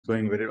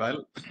Going very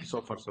well.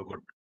 So far, so good.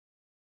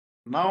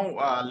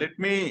 Now, let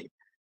me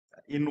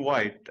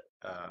invite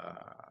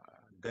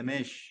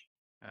Ganesh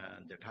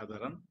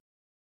Jatadharan,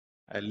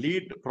 a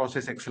lead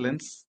process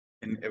excellence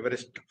in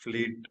Everest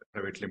Fleet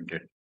Private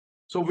Limited.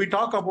 So we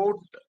talk about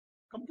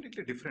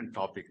completely different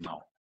topic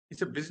now.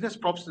 It's a business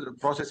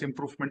process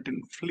improvement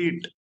in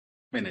fleet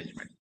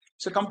management.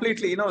 So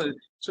completely,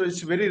 so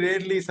it's very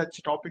rarely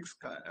such topics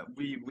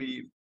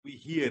we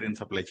hear in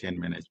supply chain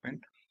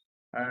management.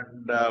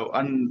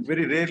 And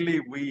very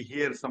rarely we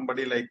hear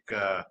somebody like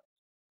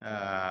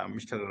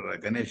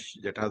Mr. Ganesh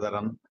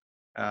Jatadharan.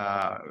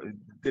 Uh,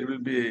 there will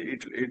be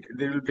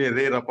a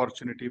rare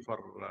opportunity for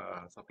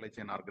supply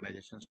chain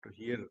organizations to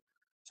hear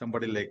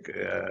somebody like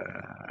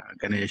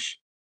Ganesh.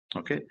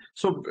 Okay,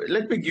 so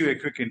let me give a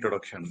quick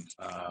introduction.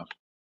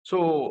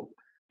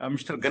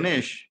 Mr.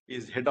 Ganesh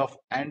is head of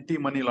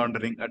anti-money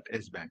laundering at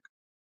S Bank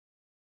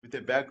with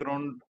a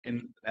background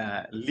in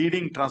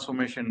leading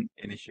transformation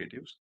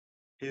initiatives.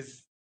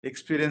 His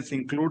experience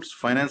includes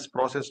finance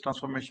process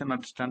transformation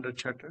at Standard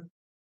Chartered,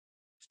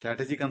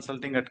 strategy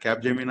consulting at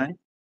Capgemini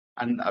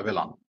and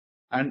Avalon,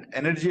 and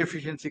energy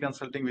efficiency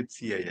consulting with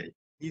CII.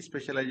 He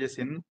specializes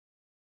in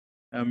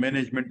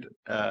management,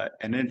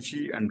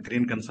 energy and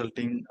green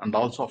consulting, and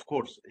also, of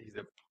course, he's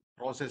a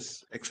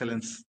process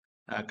excellence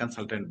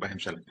consultant by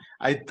himself.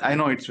 I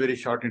know it's very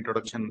short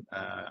introduction,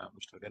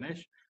 Mr.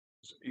 Ganesh.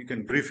 So you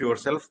can brief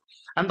yourself,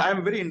 and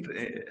I'm very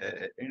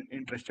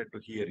interested to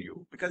hear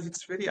you because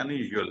it's very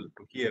unusual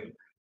to hear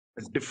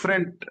a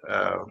different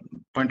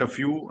point of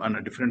view on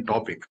a different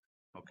topic,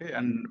 okay,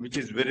 and which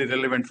is very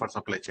relevant for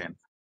supply chain.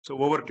 So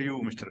over to you,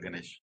 Mr.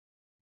 Ganesh.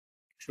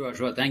 Sure.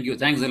 Thank you.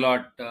 Thanks a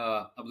lot,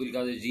 Abdul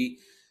Qadir ji,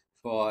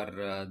 for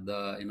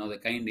the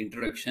kind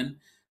introduction.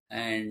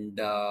 And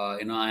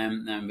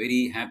I'm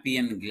very happy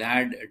and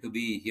glad to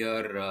be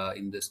here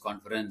in this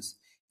conference.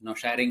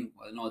 Sharing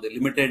the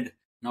limited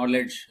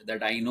knowledge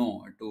that I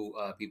know to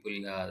people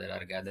that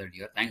are gathered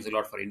here. Thanks a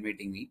lot for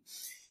inviting me.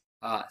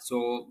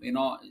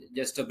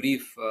 Just a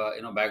brief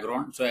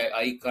background. So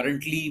I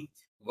currently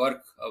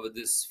work with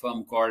this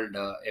firm called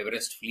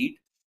Everest Fleet.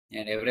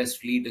 And Everest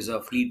Fleet is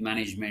a fleet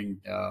management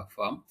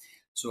firm.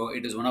 So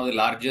it is one of the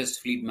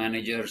largest fleet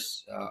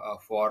managers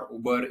for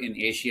Uber in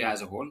Asia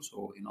as a whole.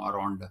 So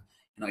around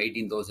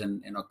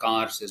 18,000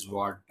 cars is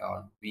what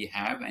we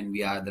have, and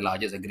we are the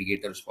largest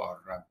aggregators for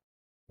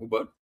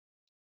Uber.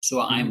 So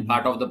I'm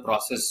part of the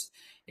process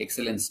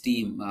excellence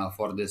team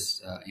for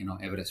this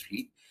Everest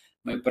Fleet.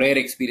 My prior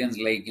experience,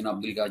 like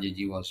Abdul Qadir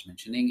ji was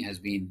mentioning, has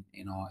been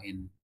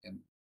in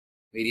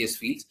various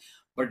fields,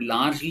 but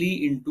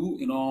largely into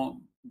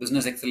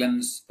business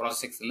excellence,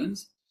 process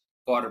excellence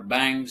for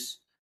banks,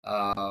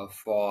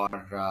 for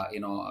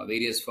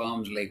various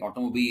firms like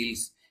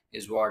automobiles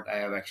is what I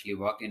have actually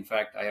worked. In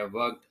fact, I have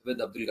worked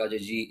with Abdul Qadir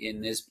ji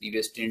in his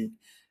previous stint,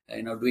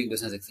 doing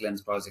business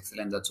excellence, process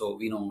excellence. That's how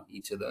we know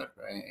each other.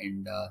 Right?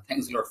 And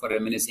thanks a lot for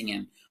reminiscing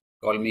and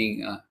calling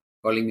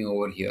me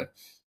over here.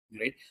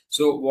 Right.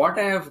 So what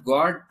I have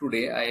got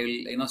today,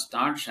 I will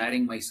start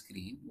sharing my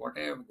screen. What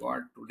I have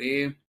got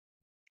today.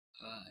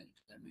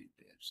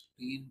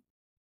 Screen.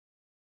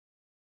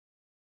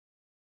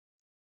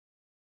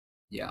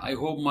 Yeah, I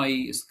hope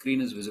my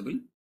screen is visible.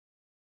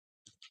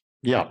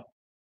 Yeah,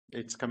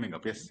 it's coming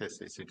up. Yes, it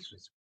is visible.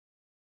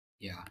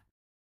 Yeah.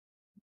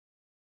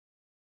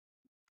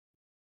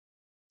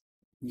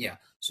 Yeah.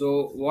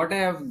 So what I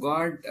have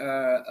got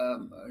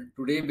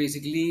today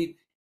basically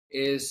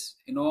is,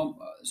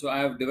 so I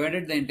have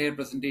divided the entire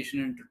presentation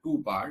into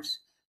two parts.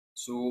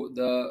 So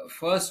the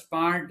first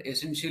part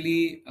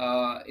essentially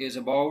is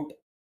about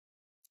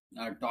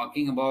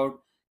talking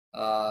about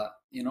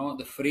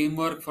the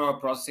framework for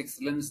process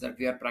excellence that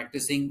we are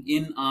practicing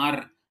in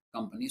our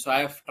company. So I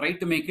have tried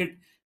to make it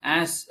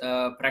as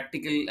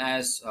practical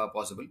as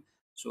possible.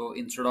 So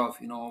instead of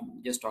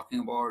just talking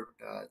about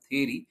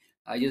theory,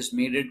 I just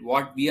made it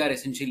what we are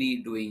essentially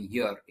doing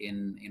here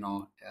in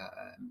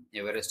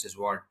Everest is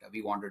what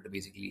we wanted to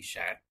basically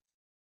share.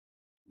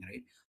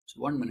 Right. So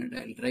 1 minute,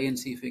 I'll try and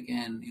see if I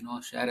can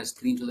share a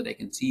screen so that I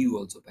can see you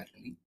also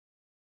parallelly.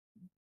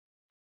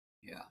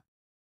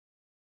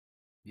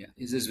 Yeah.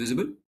 Is this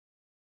visible?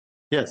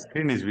 Yes,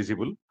 screen is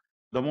visible.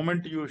 The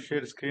moment you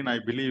share screen, I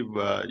believe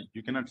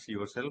you cannot see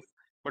yourself,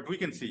 but we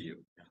can see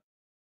you. Yeah.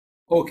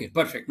 Okay,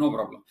 perfect, no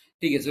problem.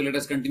 Okay, so let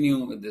us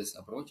continue with this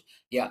approach.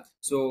 Yeah,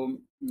 so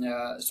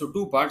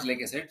two parts,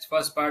 like I said.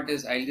 First part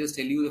is I'll just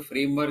tell you the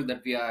framework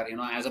that we are,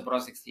 as a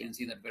process excellence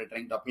that we're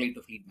trying to apply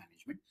to fleet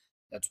management.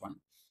 That's one.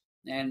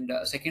 And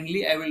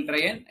secondly, I will try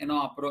and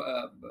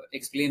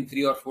explain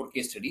 3 or 4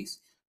 case studies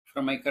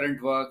from my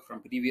current work,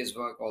 from previous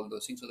work, all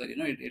those things, so that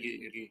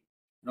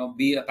it'll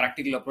be a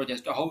practical approach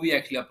as to how we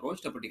actually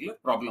approached a particular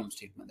problem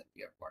statement that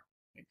we have got.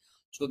 Right?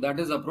 So that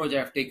is the approach I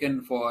have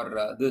taken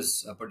for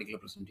this particular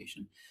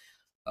presentation.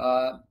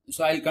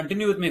 So I'll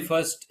continue with my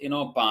first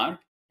part,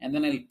 and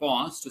then I'll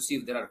pause to see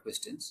if there are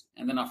questions,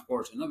 and then of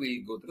course we'll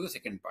go through the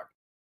second part.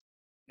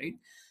 Right?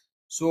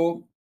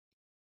 So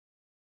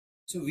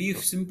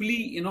we've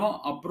simply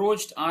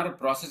approached our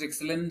process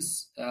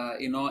excellence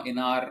in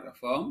our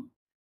firm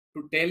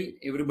to tell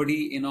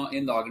everybody, in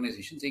the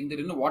organization, saying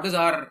that, what is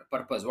our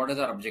purpose, what is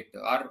our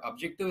objective. Our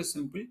objective is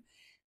simple.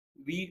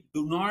 We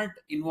do not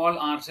involve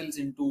ourselves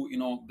into,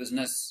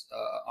 business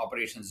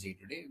operations day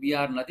to day. We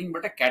are nothing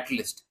but a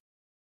catalyst.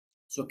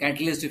 So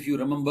catalyst, if you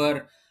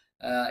remember,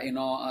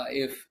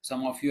 if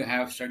some of you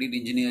have studied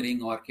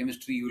engineering or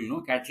chemistry, you will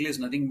know catalyst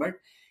nothing but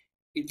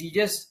it will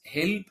just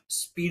help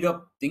speed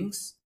up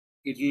things.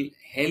 It will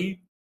help,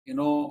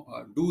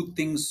 do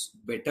things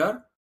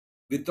better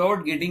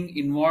without getting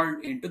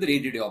involved into the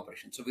day-to-day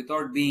operation. So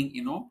without being,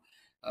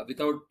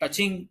 without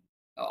touching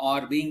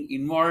or being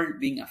involved,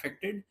 being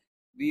affected,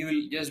 we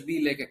will just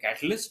be like a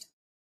catalyst,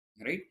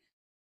 right?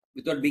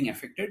 Without being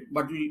affected,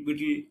 but we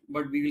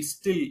will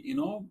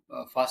still,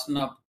 fasten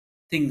up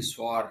things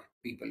for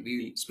people. We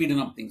will speeden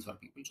up things for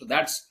people. So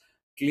that's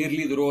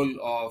clearly the role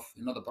of,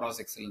 the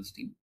process excellence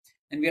team.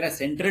 And we are a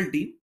central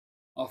team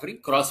offering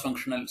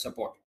cross-functional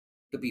support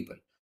to people.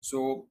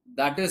 So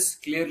that is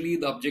clearly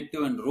the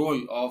objective and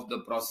role of the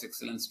process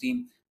excellence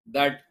team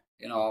that,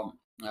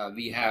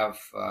 we have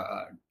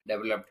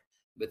developed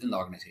within the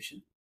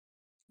organization,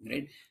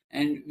 right?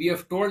 And we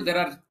have told there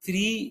are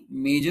three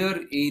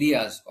major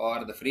areas,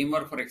 or the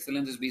framework for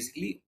excellence is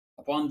basically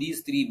upon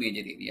these three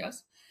major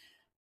areas,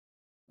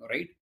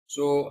 right?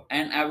 So,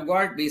 and I've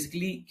got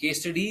basically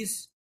case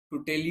studies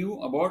to tell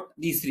you about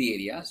these three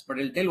areas, but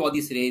I'll tell what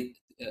these three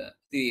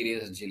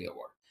areas essentially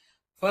about.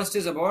 First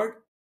is about,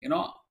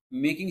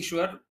 making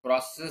sure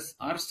processes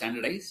are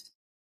standardized,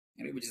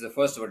 right, which is the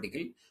first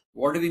vertical.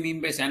 What do we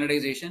mean by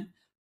standardization?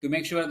 To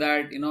make sure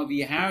that, we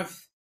have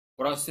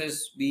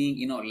process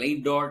being,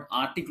 laid out,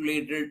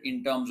 articulated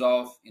in terms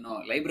of,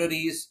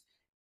 libraries,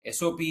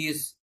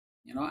 SOPs,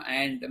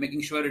 and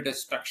making sure it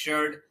is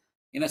structured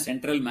in a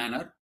central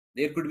manner.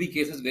 There could be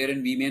cases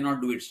wherein we may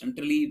not do it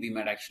centrally. We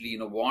might actually,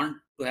 want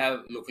to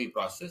have local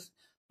process,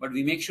 but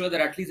we make sure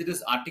that at least it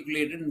is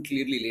articulated and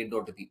clearly laid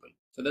out to people.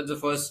 So that's the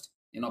first,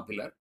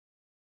 pillar.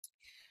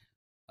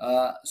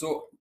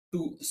 So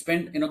to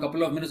spend, a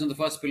couple of minutes on the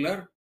first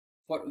pillar,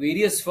 for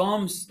various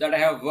firms that I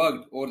have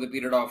worked over the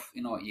period of,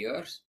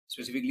 years,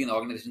 specifically in the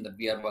organization that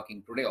we are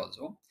working today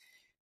also,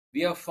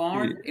 we have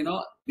found,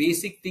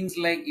 basic things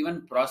like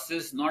even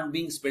process not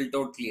being spelled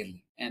out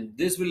clearly. And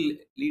this will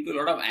lead to a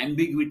lot of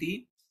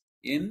ambiguity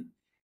in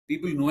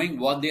people knowing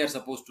what they are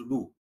supposed to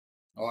do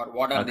or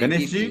what are they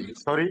Ganesh capable of ji,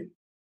 doing.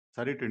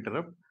 sorry to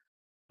interrupt.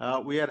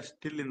 We are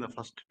still in the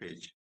first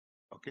page.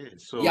 Okay, Yeah,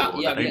 so the yeah,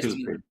 we are title still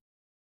page. in.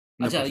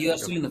 In the Acha, first you are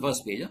page. still Okay. in the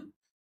first page, huh?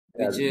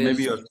 Yeah, Which maybe is.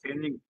 you're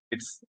changing.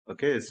 It's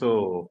okay.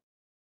 So,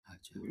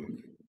 Acha,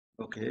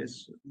 okay. okay.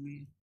 So,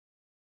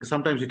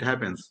 sometimes it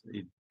happens.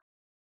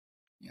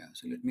 Yeah,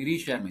 so let me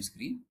reshare my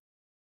screen.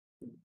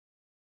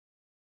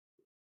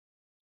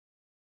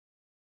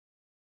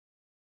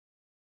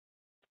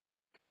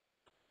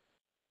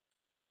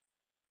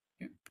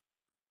 Okay.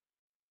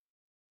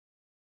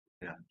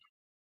 Yeah.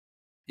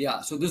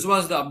 Yeah, so this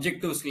was the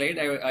objective slide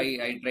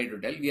I tried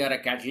to tell. We are a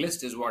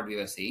catalyst, is what we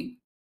were saying,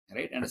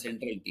 right? And a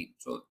central team.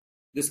 So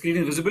the screen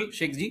is visible,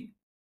 Sheikh ji?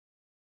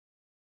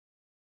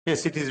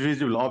 Yes, it is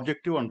visible.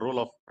 Objective and role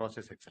of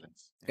process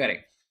excellence. Yeah.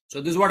 Correct. So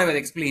this is what I was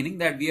explaining,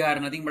 that we are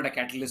nothing but a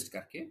catalyst,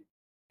 karke,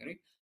 correct?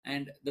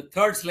 And the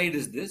third slide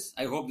is this.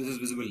 I hope this is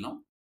visible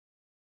now.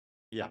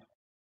 Yeah.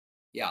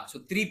 Yeah, so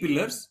three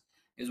pillars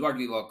is what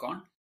we work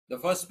on. The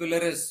first pillar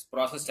is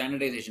process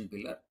standardization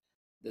pillar.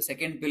 The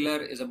second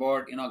pillar is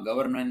about,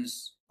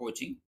 governance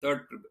coaching.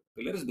 Third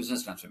pillar is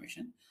business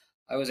transformation.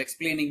 I was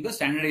explaining the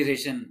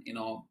standardization,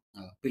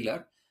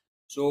 pillar.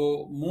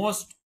 So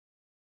most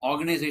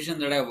organizations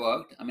that I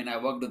worked, I mean, I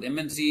worked with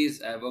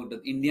MNCs, I worked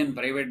with Indian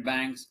private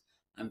banks.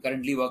 I'm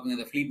currently working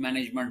with a fleet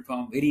management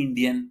firm, very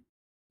Indian,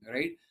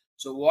 right?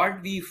 So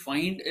what we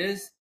find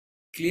is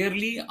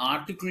clearly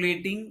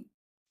articulating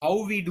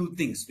how we do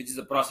things, which is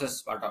the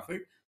process part of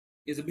it,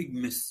 is a big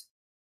miss,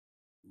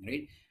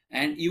 right?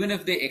 And even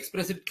if they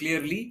express it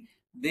clearly,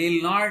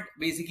 they'll not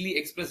basically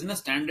express in a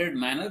standard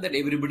manner that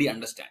everybody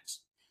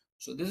understands.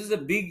 So this is a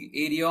big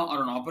area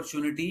or an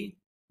opportunity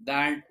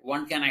that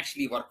one can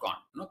actually work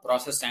on,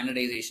 process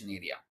standardization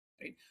area,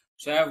 right?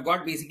 So I've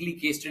got basically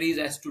case studies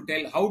as to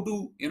tell how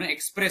to,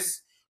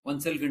 express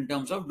oneself in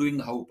terms of doing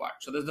the how part.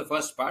 So that's the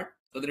first part,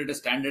 so that it is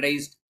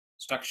standardized,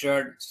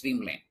 structured,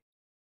 streamlined.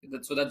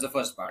 So that's the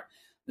first part.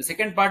 The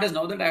second part is,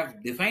 now that I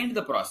have defined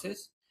the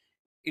process,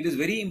 it is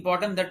very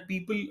important that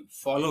people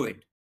follow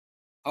it.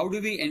 How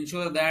do we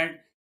ensure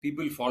that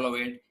people follow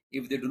it?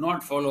 If they do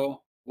not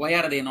follow, why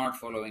are they not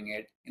following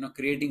it?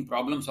 Creating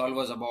problem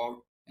solvers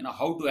about,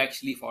 how to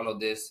actually follow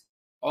this.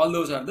 All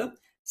those are the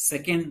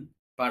second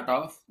part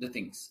of the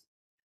things.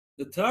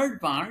 The third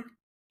part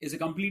is a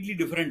completely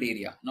different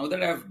area. Now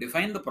that I have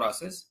defined the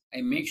process,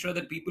 I make sure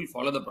that people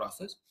follow the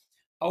process.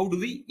 How do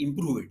we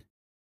improve it?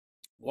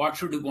 What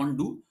should one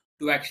do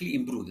to actually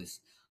improve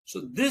this?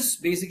 So this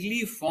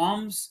basically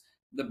forms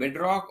the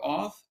bedrock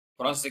of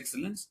process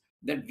excellence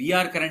that we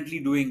are currently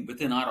doing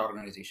within our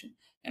organization,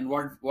 and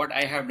what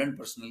I have done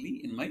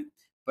personally in my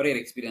prior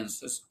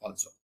experiences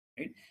also,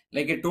 right?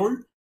 Like I told,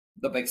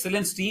 the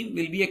excellence team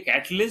will be a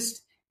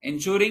catalyst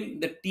ensuring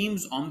the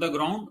teams on the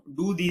ground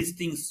do these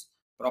things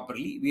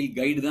properly. We'll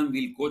guide them,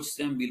 we'll coach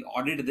them, we'll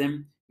audit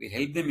them, we'll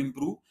help them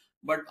improve.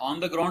 But on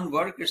the ground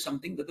work is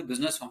something that the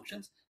business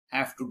functions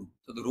have to do.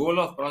 So the role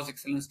of process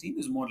excellence team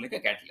is more like a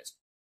catalyst.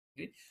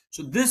 Okay?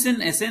 So this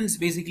in essence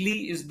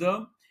basically is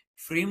the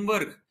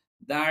framework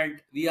that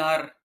we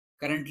are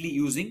currently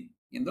using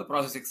in the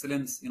process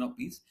excellence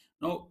piece.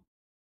 Now,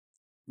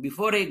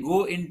 before I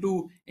go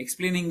into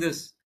explaining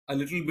this a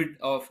little bit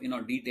of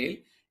detail,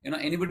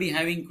 anybody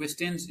having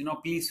questions,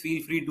 please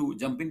feel free to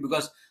jump in,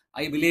 because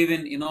I believe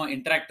in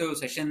interactive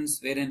sessions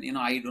wherein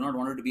I do not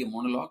want it to be a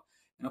monologue.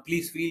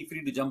 Please feel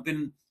free to jump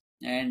in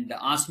and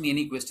ask me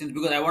any questions,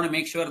 because I want to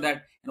make sure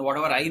that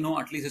whatever I know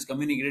at least is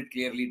communicated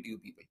clearly to you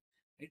people.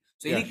 Right?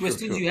 So Yeah, any sure,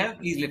 questions sure. you have,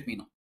 please let me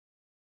know.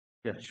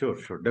 Yeah, sure,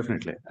 sure,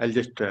 definitely. I'll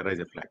just raise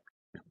a flag.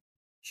 Yeah.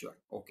 Sure.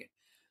 Okay.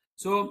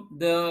 So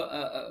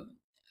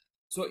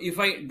so if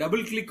I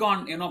double click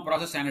on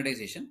process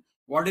standardization,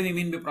 what do we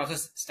mean by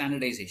process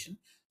standardization?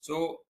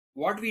 So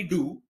what we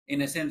do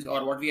in a sense,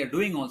 or what we are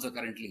doing also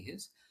currently,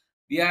 is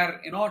we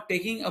are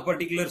taking a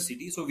particular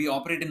city. So we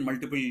operate in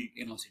multiple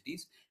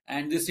cities,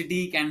 and this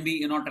city can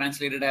be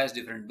translated as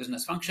different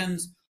business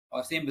functions,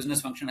 or same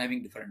business function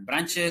having different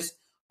branches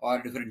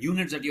or different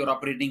units that you're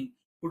operating,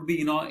 could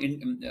be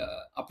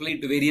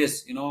applied to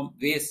various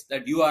ways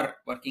that you are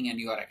working and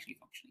you are actually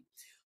functioning.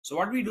 So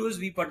what we do is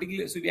we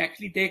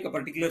actually take a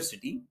particular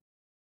city,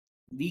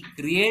 we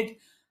create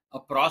a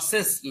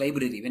process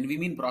library. When we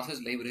mean process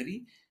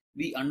library,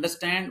 we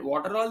understand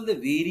what are all the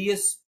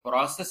various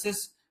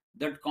processes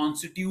that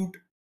constitute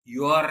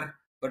your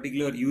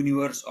particular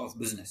universe of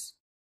business.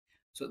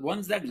 So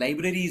once that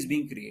library is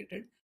being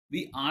created,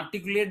 we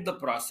articulate the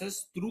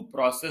process through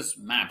process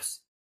maps.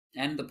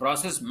 And the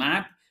process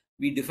map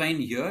we define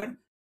here,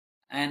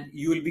 and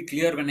you will be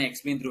clear when I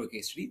explain through a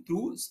case study,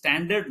 through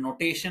standard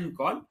notation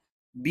called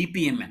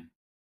BPMN.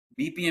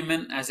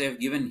 BPMN, as I have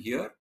given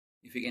here,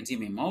 if you can see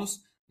my mouse,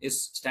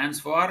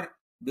 stands for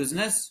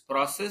business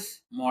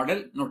process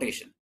model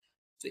notation.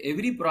 So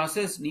every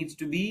process needs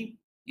to be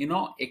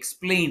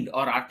explained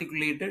or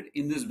articulated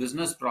in this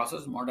business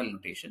process model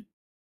notation.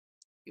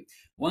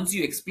 Once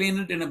you explain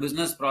it in a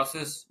business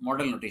process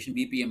model notation,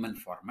 BPMN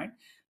format,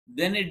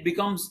 then it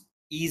becomes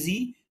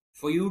easy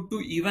for you to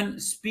even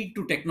speak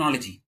to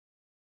technology.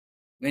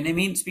 When I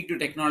mean speak to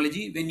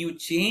technology, when you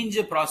change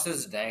a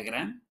process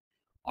diagram,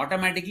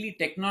 automatically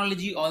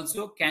technology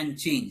also can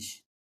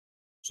change.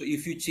 So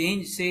if you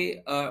change,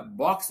 say, a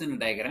box in a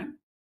diagram,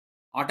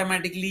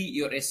 automatically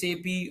your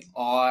SAP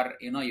or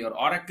your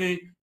Oracle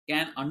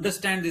can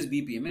understand this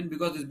BPMN,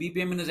 because this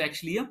BPMN is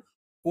actually a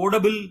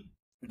codable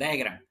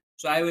diagram.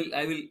 So I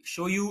will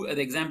show you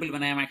the example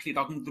when I am actually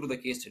talking through the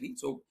case study.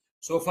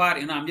 So far,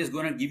 I'm just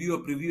going to give you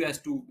a preview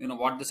as to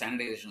what the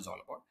standardization is all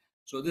about.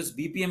 So this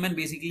BPMN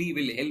basically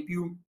will help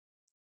you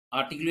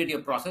articulate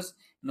your process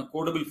in a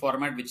codable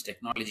format which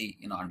technology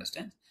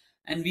understands.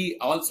 And we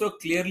also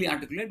clearly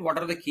articulate what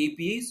are the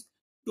KPIs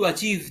to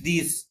achieve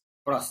these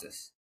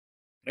process,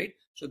 right?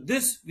 So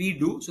this we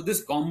do. So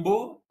this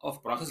combo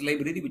of process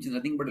library, which is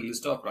nothing but a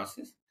list of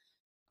process,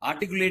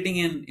 articulating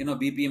in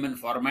BPMN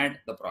format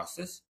the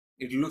process,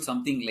 it will look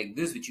something like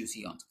this, which you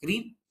see on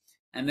screen.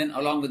 And then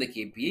along with the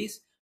KPIs,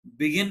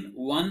 begin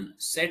one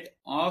set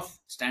of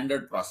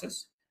standard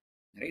process,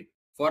 right,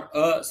 for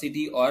a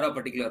city or a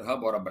particular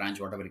hub or a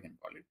branch, whatever you can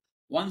call it.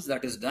 Once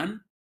that is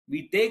done,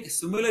 we take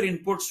similar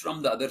inputs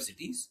from the other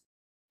cities.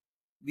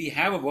 We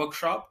have a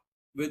workshop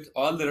with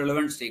all the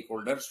relevant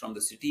stakeholders from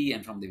the city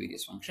and from the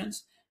various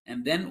functions.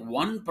 And then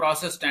one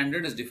process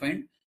standard is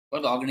defined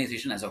for the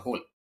organization as a whole.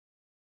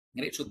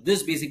 Right? So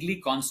this basically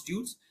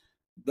constitutes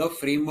the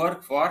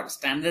framework for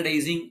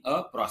standardizing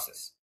a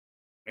process.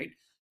 Right?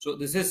 So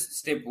this is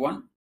step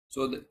one.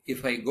 So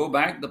if I go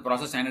back, the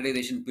process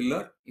standardization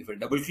pillar, if I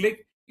double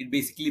click, it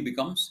basically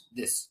becomes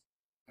this.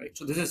 Right?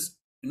 So this is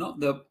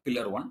the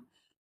pillar one.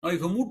 Now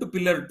if I move to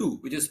pillar two,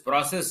 which is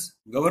process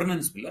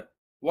governance pillar,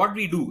 what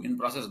we do in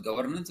process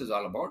governance is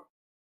all about,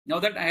 now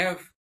that I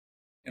have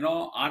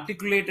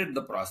articulated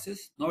the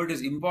process, now it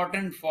is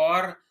important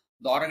for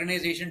the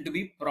organization to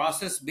be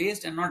process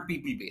based and not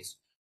people based.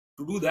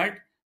 To do that,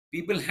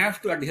 people have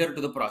to adhere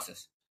to the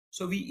process.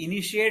 So we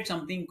initiate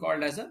something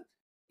called as a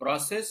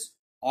process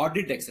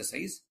audit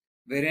exercise,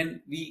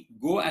 wherein we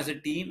go as a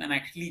team and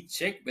actually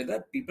check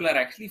whether people are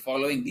actually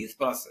following these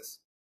process.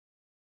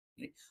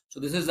 Okay. So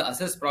this is the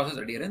assess process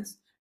adherence,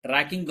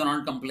 tracking the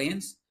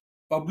non-compliance,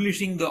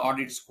 publishing the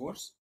audit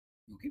scores,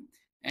 okay,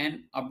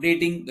 and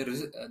updating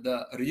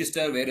the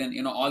register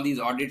wherein all these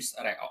audit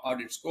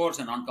scores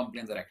and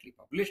non-compliance are actually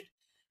published,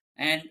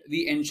 and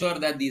we ensure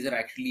that these are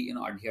actually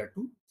adhered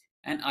to,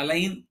 and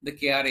align the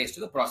KRAs to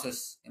the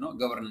process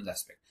governance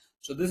aspect.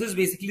 So this is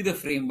basically the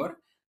framework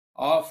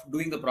of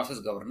doing the process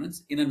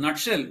governance. In a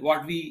nutshell,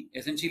 what we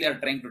essentially are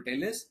trying to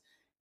tell is,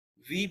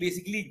 we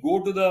basically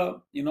go to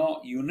the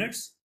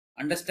units,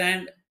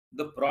 understand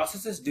the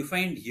processes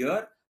defined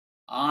here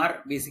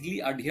are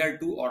basically adhered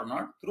to or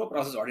not through a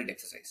process audit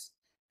exercise,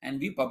 and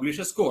we publish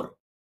a score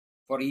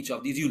for each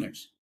of these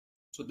units.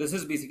 So this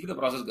is basically the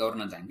process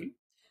governance angle.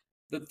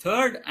 The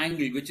third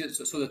angle, which is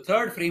so the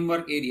third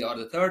framework area or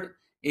the third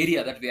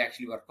area that we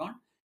actually work on,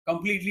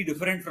 completely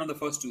different from the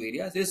first two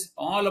areas, is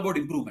all about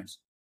improvements.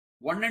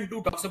 1 and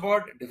 2 talks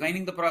about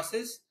defining the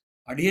process,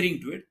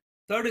 adhering to it.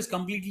 Third is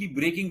completely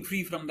breaking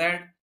free from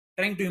that,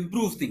 trying to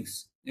improve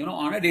things,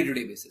 on a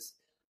day-to-day basis.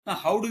 Now,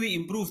 how do we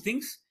improve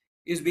things?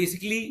 Is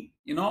basically,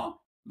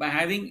 by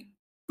having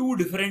two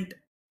different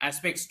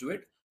aspects to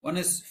it. One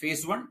is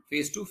phase 1,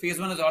 phase 2. Phase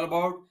 1 is all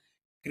about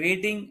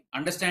creating,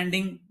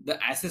 understanding the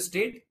as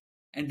state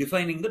and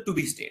defining the to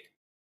be state.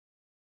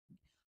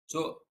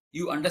 So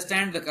you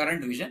understand the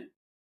current vision,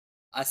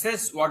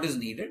 assess what is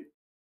needed,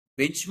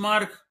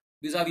 benchmark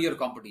vis-a-vis your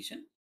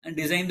competition, and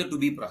design the to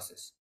be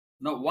process.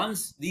 Now,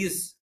 once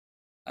these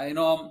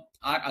are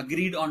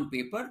agreed on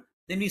paper,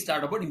 then we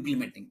start about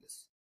implementing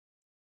this.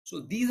 So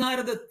these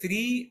are the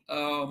three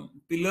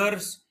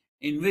pillars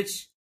in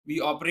which we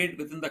operate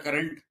within the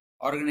current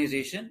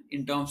organization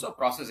in terms of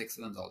process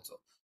excellence also.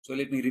 So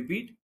let me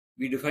repeat.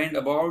 We defined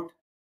about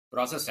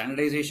process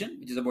standardization,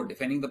 which is about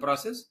defining the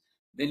process.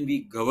 Then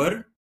we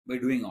govern by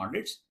doing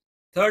audits.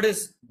 Third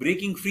is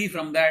breaking free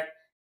from that,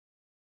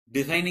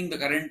 defining the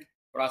current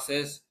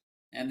process,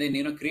 and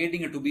then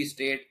creating a to be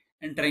state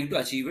and trying to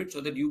achieve it so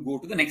that you go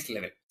to the next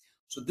level.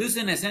 So this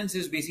in essence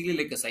is basically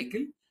like a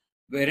cycle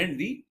wherein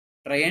we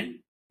try and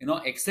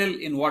excel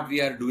in what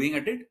we are doing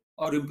at it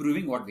or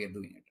improving what we are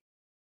doing at it.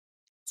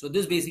 So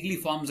this basically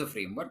forms a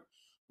framework.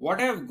 What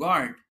I have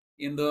got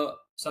in the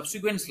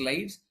subsequent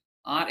slides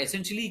are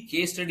essentially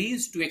case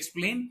studies to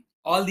explain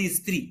all these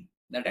three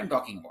that I'm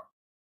talking about,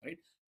 right?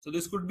 So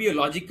this could be a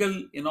logical,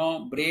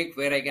 break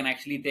where I can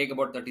actually take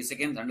about 30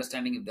 seconds,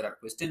 understanding if there are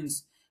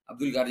questions,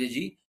 Abdul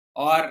Garjeji,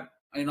 or,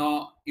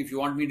 if you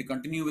want me to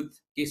continue with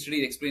case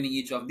studies explaining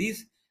each of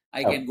these,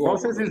 I can go.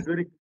 Process is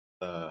very,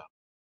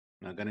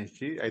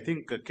 Ganesh, I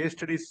think case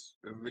studies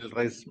will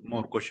raise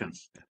more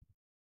questions.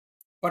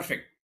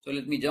 Perfect. So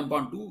let me jump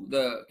on to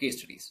the case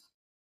studies.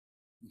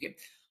 Okay.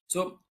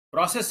 So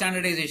process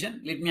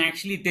standardization, let me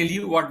actually tell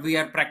you what we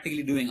are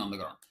practically doing on the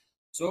ground.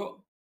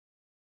 So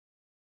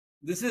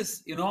this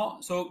is,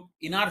 so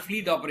in our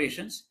fleet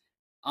operations,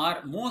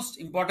 our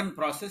most important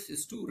process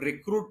is to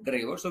recruit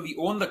drivers. So we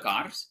own the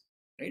cars,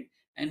 right?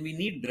 And we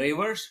need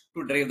drivers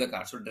to drive the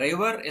car. So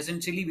driver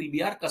essentially will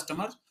be our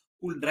customers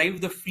who will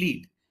drive the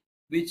fleet,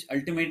 which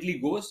ultimately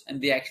goes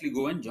and they actually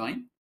go and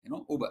join,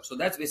 Uber. So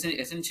that's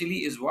essentially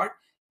is what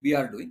we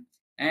are doing.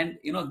 And,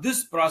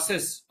 this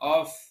process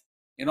of,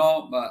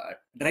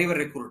 driver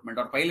recruitment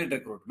or pilot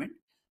recruitment,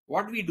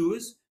 what we do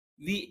is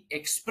we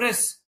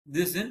express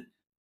this in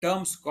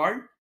terms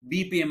called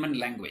BPMN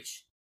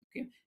language.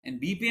 Okay,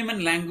 and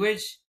BPMN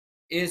language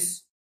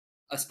is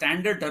a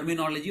standard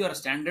terminology or a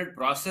standard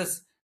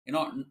process,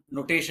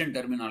 notation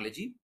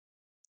terminology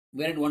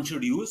where one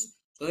should use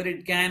so that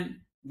it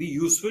can be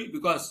useful,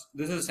 because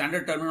this is a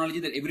standard terminology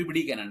that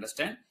everybody can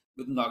understand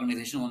within the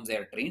organization once they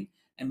are trained.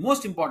 And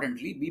most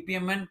importantly,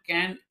 BPMN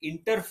can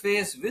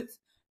interface with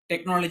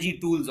technology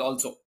tools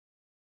also.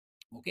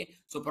 Okay,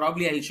 so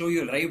probably I'll show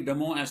you a live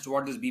demo as to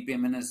what this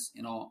BPMN is,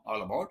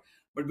 all about.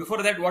 But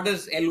before that, what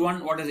is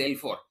L1? What is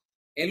L4?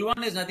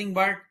 L1 is nothing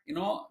but,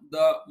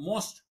 the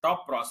most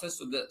top process.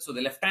 So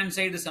the left hand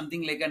side is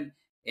something like an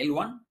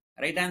L1,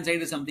 right hand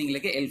side is something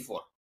like a L4.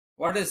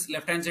 What is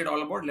left hand side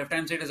all about? Left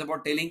hand side is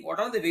about telling what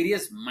are the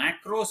various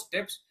macro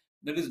steps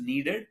that is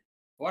needed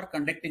for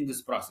conducting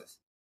this process.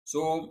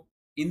 So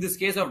in this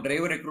case of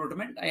driver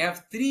recruitment, I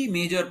have three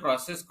major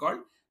processes called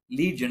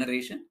lead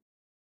generation,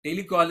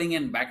 telecalling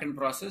and backend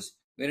process,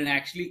 wherein I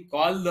actually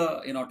call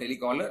the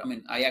telecaller. I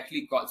mean, I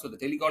actually call, so the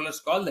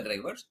telecallers call the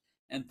drivers,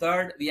 and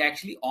third, we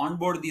actually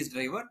onboard these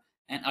driver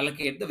and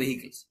allocate the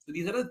vehicles. So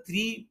these are the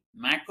three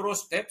macro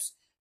steps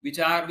which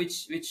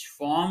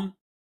form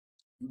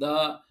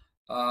the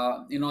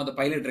the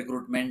pilot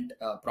recruitment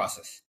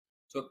process.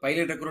 So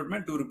pilot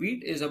recruitment, to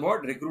repeat, is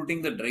about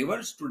recruiting the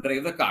drivers to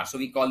drive the car. So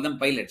we call them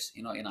pilots,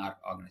 in our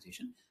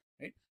organization,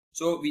 right?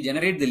 So we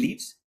generate the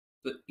leads.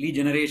 The lead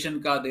generation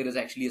there is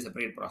actually a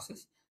separate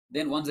process.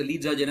 Then once the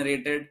leads are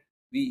generated,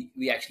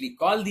 we actually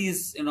call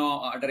these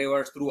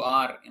drivers through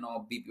our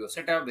BPO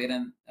setup,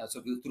 wherein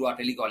through our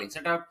telecalling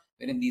setup,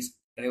 wherein these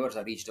drivers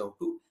are reached out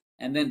to,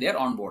 and then they are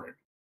onboarded.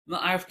 Now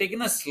I have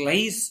taken a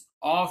slice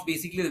of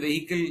basically the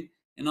vehicle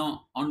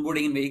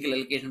onboarding and vehicle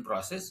allocation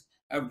process.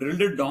 I've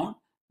drilled it down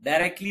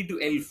directly to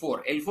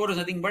L4. L4 is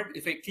nothing but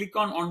if I click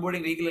on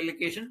onboarding vehicle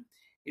allocation,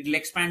 it will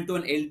expand to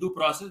an L2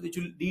 process, which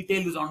will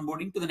detail this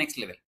onboarding to the next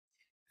level.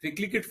 If I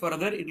click it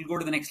further, it will go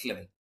to the next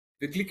level.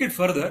 If I click it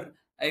further,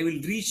 I will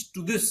reach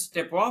to this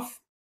step of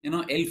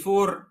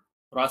L4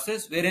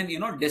 process, wherein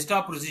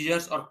desktop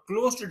procedures or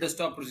close to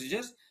desktop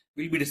procedures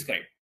will be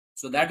described.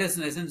 So that is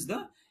in essence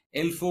the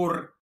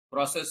L4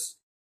 process,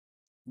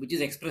 which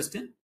is expressed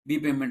in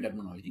BPMN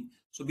terminology.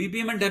 So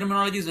BPMN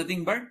terminology is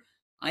nothing but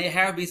I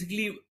have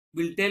basically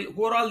will tell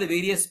who are all the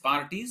various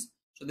parties.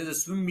 So there's a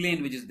swim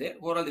lane which is there.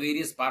 Who are all the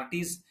various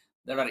parties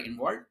that are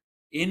involved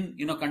in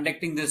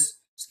conducting this,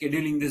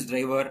 scheduling this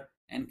driver,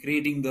 and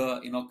creating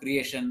the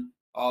creation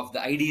of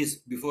the IDs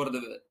before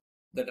the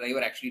the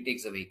driver actually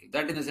takes the vehicle.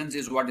 That in a sense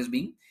is what is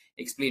being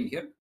explained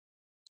here,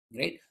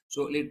 right?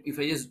 So if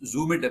I just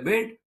zoom it a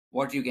bit,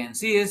 what you can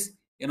see is,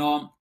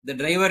 the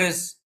driver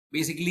is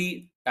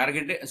basically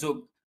targeted.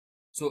 So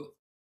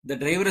the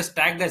driver is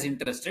tagged as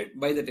interested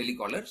by the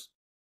telecallers,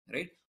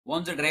 right?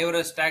 Once the driver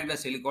is tagged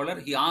as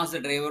telecaller, he asks the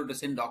driver to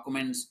send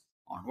documents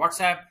on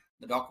WhatsApp.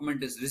 The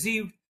document is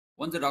received.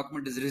 Once the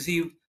document is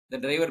received, the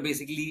driver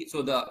basically,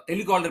 so the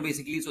telecaller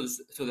basically, so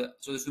the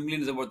swim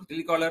lane is about the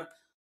telecaller.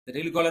 The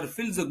telecaller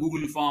fills the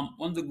Google form.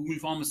 Once the Google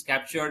form is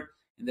captured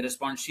in the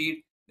response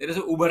sheet, there is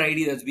a Uber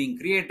ID that's being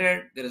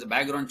created. There is a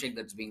background check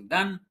that's being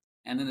done,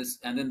 and then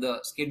the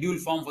schedule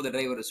form for the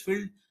driver is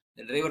filled.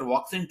 The driver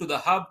walks into the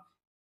hub.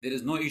 There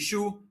is no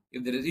issue.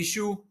 If there is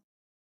issue,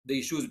 the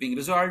issue is being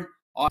resolved.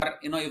 Or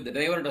if the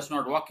driver does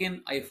not walk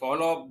in, I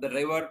follow up the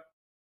driver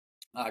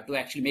to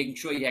actually making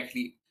sure he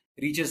actually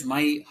reaches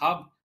my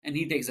hub and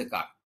he takes a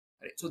car.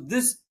 Right. So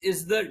this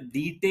is the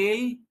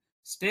detailed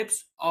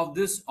steps of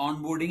this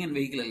onboarding and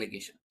vehicle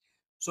allocation.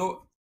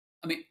 So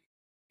I mean,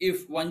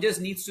 if one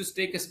just needs to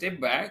take a step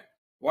back,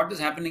 what is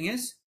happening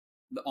is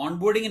the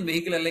onboarding and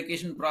vehicle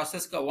allocation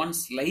process ka one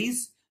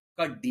slice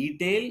ka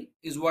detail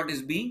is what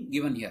is being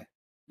given here.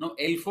 Now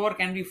L4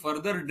 can be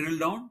further drilled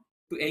down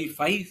to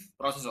L5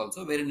 process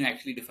also, wherein you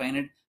actually define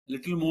it a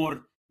little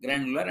more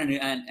granular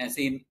and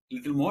say in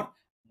little more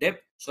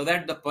depth, so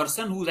that the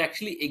person who's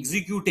actually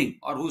executing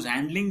or who's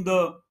handling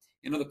the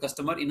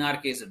customer, in our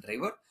case a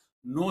driver,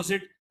 knows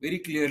it very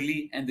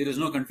clearly and there is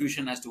no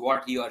confusion as to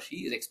what he or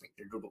she is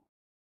expected to do.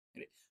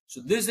 Right?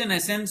 So this in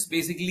essence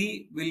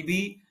basically will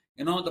be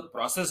the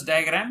process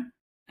diagram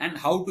and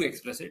how to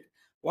express it.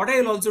 What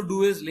I will also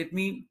do is, let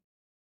me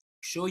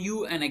show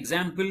you an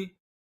example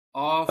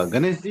of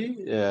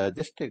Ganeshji,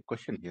 just a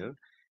question here.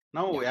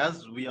 Now, yeah.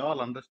 as we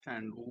all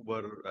understand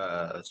Uber,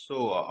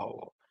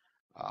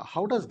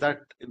 how does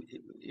that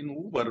in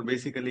Uber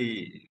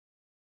basically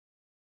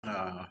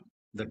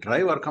the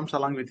driver comes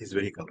along with his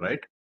vehicle, right?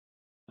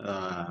 That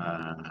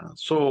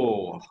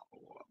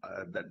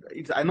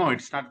I know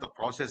it's not the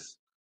process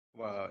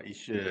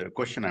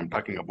question I'm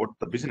talking about,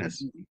 the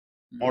business Mhm.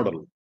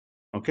 model.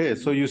 Okay,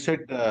 so Mhm. you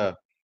said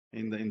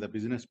in the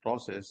business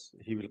process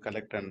he will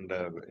collect and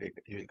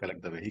he will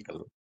collect the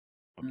vehicle.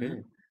 Okay,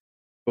 Mhm.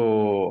 so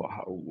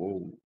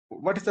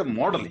what is the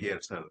model here,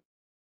 sir?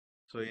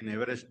 So in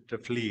Everest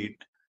Fleet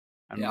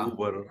and Yeah.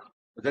 Uber,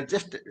 that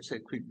just say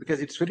quick because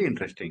it's very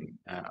interesting.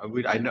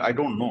 I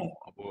don't know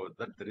about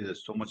that. There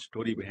is so much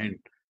story behind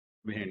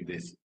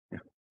this.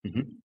 Yeah.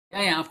 Mhm.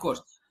 Yeah, of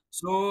course.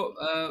 So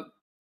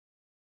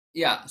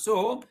yeah,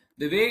 so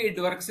the way it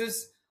works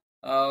is,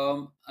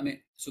 I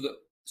mean, so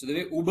the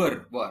way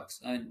Uber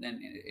works, and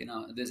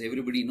this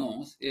everybody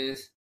knows,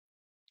 is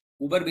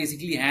Uber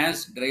basically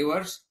has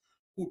drivers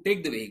who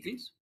take the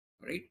vehicles,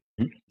 right?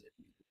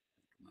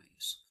 My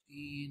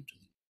screen.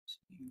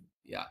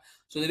 Yeah.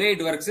 So the way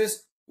it works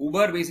is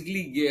Uber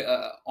basically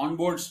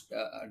onboards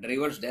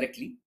drivers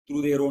directly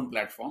through their own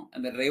platform,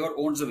 and the driver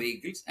owns the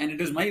vehicles, and it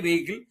is my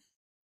vehicle.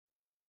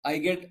 I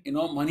get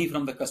money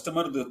from the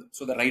customer,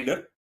 so the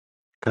rider.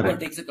 Uber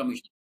Correct. takes a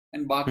commission,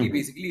 and Baki Mhm.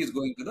 basically is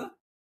going to the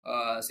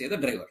say the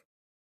driver,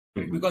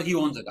 right? Mhm. Because he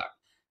owns the car.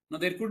 Now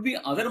there could be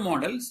other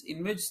models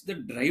in which the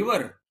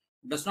driver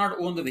does not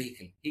own the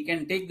vehicle. He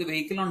can take the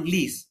vehicle on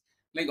lease,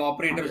 like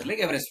operators Okay. like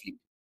Everest Fleet.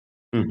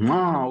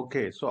 Mhm.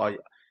 Okay.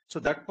 So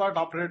that part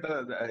operator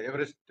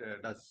Everest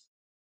does.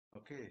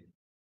 Okay.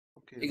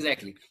 Okay. Okay.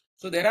 Exactly.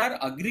 So there are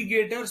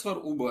aggregators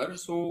for Uber.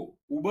 So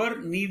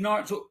Uber need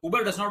not. So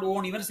Uber does not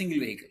own even a single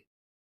vehicle.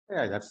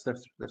 Yeah, that's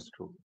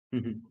true.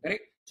 Mhm.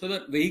 Correct. So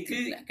the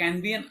vehicle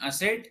can be an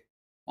asset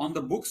on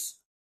the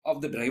books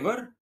of the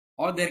driver,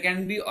 or there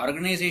can be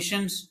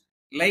organizations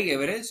like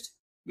Everest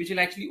which will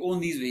actually own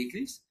these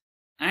vehicles,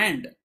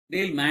 and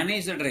they'll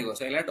manage the driver.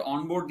 So I'll have to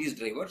onboard these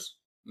drivers,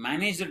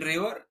 manage the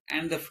driver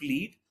and the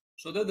fleet,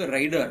 so that the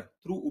rider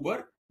through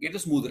Uber get a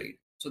smooth ride.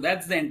 So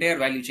that's the entire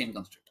value chain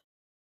construct.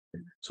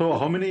 So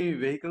how many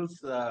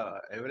vehicles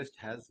Everest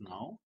has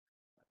now?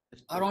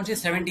 Just Around say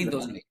just how many?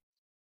 17,000 vehicles.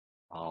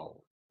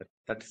 Wow,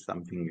 that's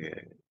something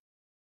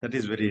that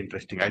is very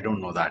interesting. I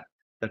don't know that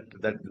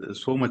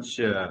so much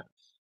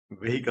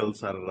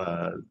vehicles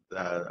are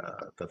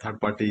the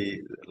third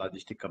party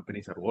logistic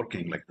companies are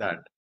working like that.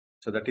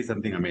 So that is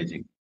something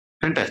amazing.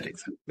 Fantastic,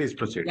 sir. Please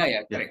proceed. Yeah,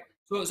 Yeah. correct.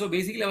 So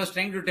basically, I was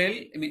trying to tell.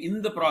 I mean,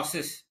 in the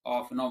process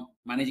of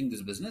managing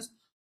this business,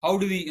 how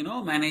do we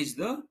manage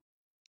the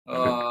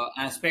Correct.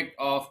 aspect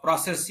of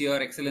process here,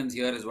 excellence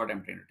here is what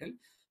I'm trying to tell.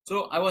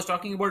 So I was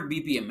talking about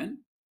BPMN.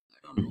 I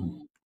don't Mhm.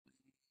 know,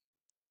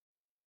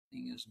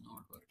 thing is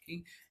not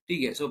working.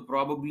 Okay, so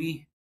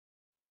probably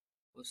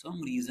for some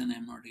reason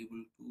I'm not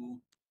able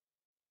to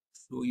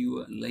show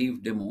you a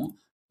live demo.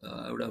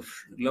 I would have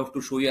loved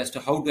to show you as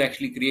to how to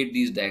actually create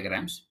these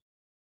diagrams.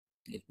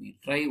 Let me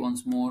try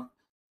once more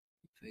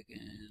if I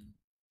can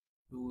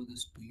show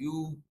this to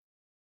you.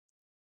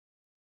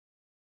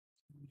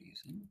 For some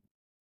reason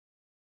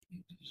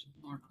it is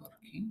not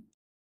working.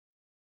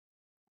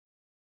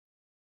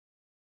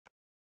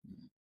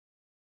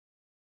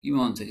 Give me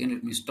 1 second.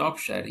 Let me stop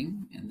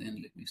sharing and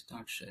then let me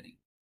start sharing.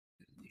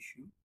 There's an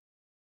issue.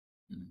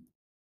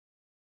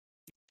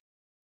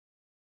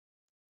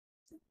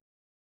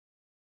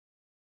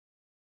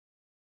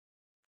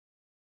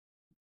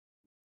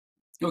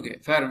 Okay,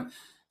 fair enough.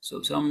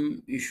 So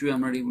some issue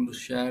I'm not able to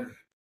share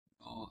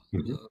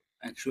the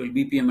actual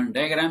BPM and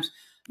diagrams.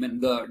 I mean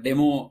the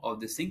demo of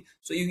this thing.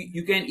 So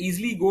you can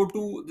easily go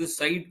to the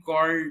site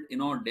called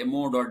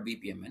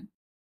demo.bpmn,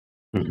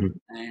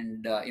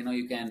 and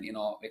you can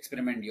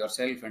experiment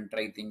yourself and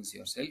try things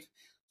yourself.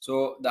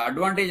 So the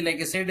advantage, like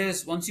I said,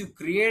 is once you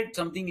create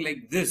something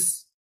like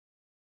this,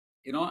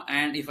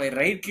 and if I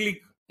right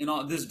click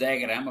this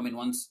diagram, I mean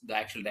once the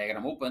actual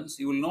diagram opens,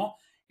 you will know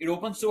it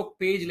opens to a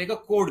page like a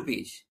code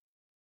page,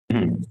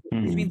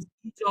 which means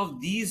each of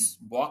these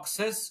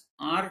boxes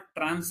are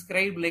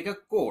transcribed like a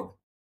code,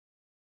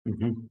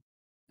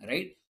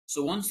 right?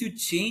 So once you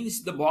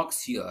change the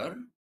box here,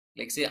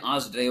 like say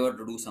ask driver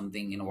to do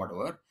something,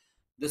 whatever,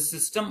 the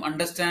system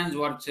understands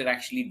what you're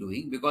actually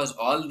doing, because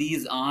all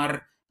these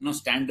are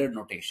standard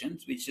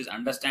notations which is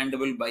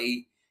understandable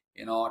by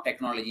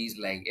technologies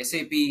like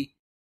SAP,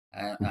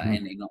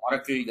 and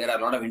Oracle. There are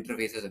a lot of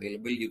interfaces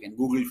available. You can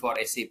Google for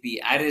SAP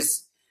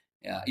Aris,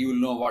 you will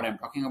know what I'm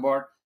talking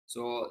about.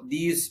 So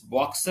these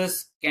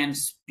boxes can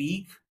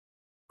speak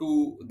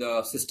to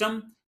the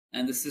system,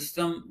 and the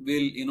system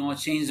will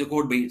change the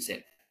code by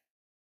itself.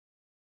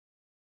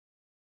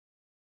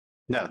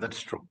 Yeah,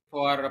 that's true.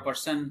 For a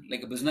person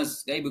like a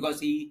business guy, because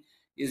he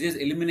is just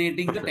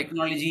eliminating the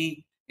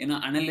technology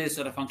analyst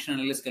or a function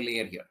analyst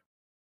layer here.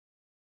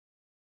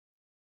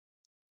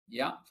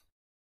 Yeah.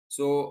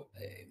 So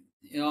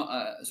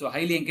so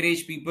highly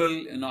encourage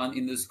people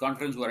in this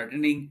conference who are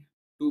attending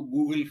to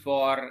Google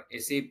for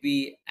SAP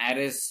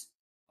Aris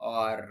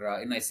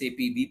or SAP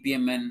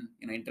BPMN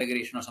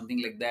integration or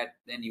something like that.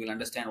 Then you will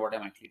understand what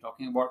I'm actually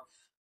talking about.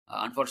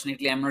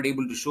 Unfortunately, I'm not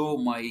able to show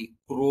my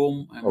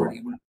Chrome. I'm not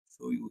able to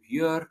show you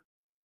here.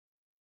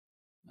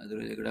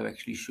 Otherwise, I could have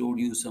actually showed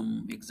you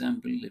some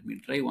example. Let me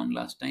try one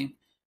last time.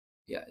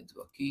 Yeah, it's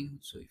working.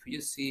 So if you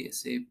just say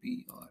SAP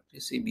or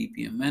just say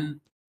bpmn.io.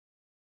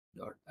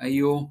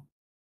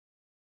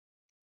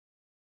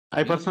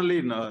 I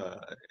personally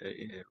know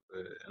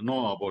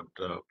about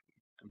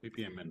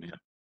BPMN. Yeah.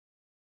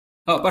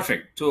 Oh,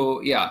 perfect.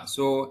 So yeah,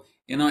 so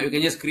you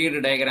can just create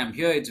a diagram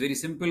here. It's very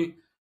simple,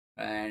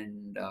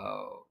 and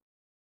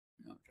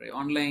try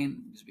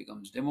online. This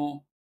becomes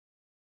demo.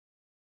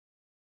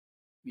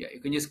 Yeah,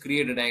 you can just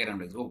create a diagram.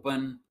 Let's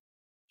open.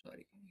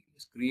 Sorry,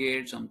 just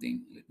create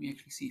something. Let me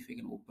actually see if I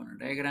can open a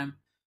diagram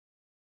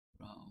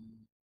from.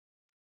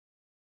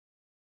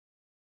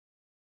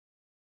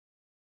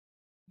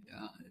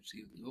 Yeah, let's see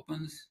if this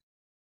opens.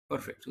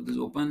 Perfect. So this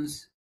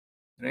opens,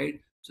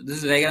 right? So this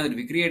is a diagram that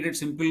we created,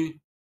 simple.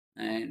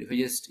 And if I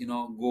just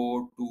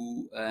go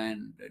to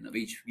and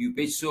view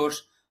page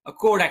source, a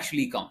code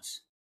actually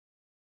comes.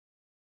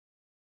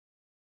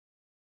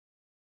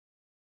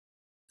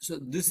 So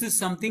this is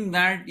something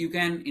that you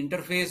can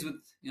interface with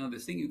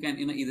this thing. You can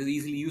either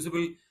easily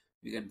usable.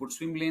 You can put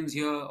swim lanes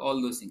here,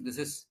 all those things. This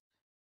is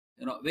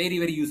very,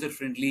 very user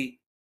friendly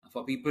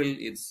for people.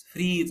 It's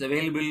free, it's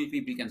available,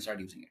 people can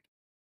start using it.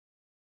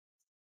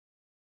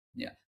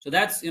 Yeah, so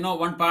that's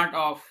one part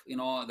of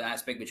the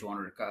aspect which we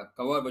wanted to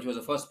cover, which was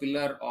the first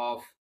pillar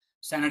of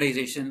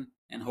standardization.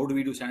 And how do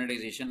we do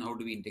standardization, how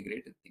do we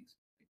integrate things?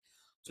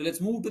 So let's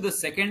move to the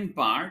second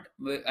part.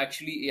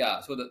 Actually,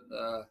 yeah, so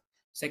the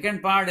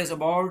second part is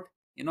about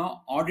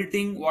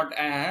auditing what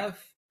I have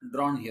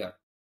drawn here.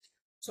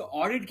 So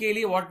audit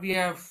Kaylee, what we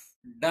have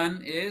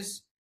done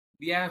is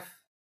we have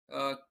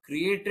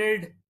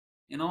created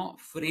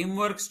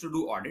frameworks to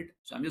do audit.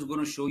 So I'm just going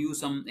to show you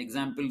some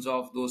examples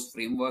of those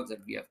frameworks that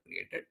we have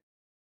created.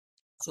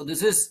 So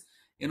this is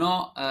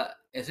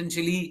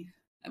essentially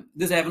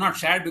this I have not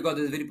shared because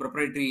it's very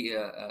proprietary,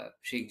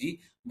 Sheikh Ji,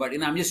 but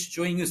I'm just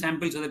showing you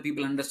samples so that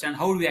people understand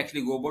how do we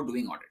actually go about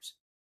doing audits,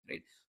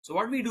 right? So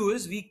what we do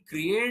is we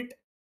create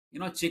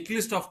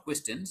checklist of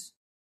questions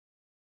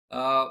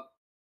uh,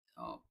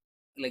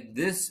 like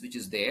this, which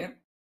is there.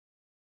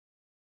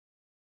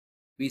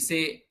 We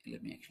say,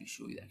 let me actually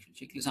show you the actual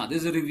checklist. Now,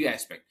 this is a review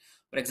aspect.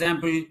 For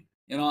example,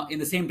 in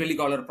the same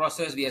telecaller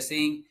process, we are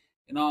saying,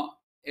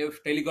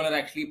 if telecaller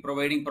actually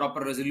providing proper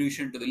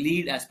resolution to the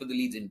lead as per the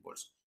lead's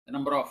inputs, the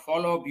number of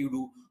follow-up you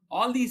do,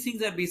 all these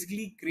things are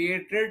basically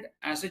created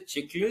as a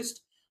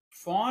checklist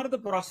for the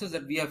process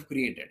that we have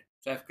created.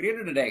 So I've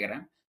created a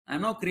diagram.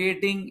 I'm now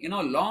creating,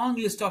 long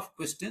list of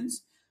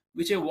questions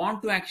which I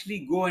want to actually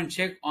go and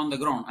check on the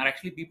ground. Are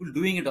actually people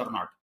doing it or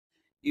not?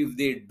 If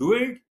they do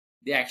it,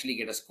 they actually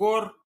get a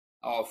score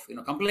of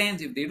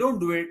complaints. If they don't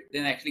do it,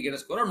 then actually get a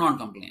score of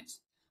non-compliance.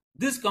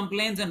 This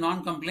complaints and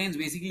non-compliance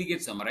basically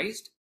get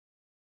summarized,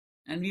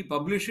 and we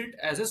publish it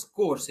as a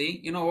score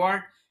saying,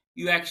 what,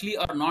 you actually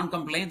are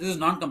non-compliant. This is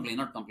non-compliant,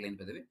 not compliant,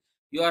 by the way.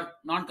 You are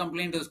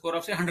non-compliant to the score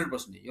of say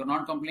 100%. You're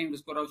non-compliant to the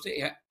score of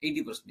say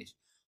 80%.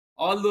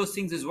 All those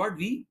things is what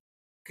we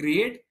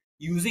create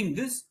using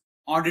this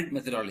audit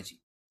methodology,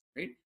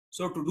 right?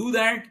 So to do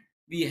that,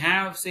 we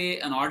have say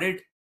an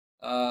audit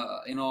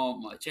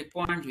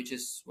checkpoints, which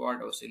is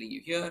what I was telling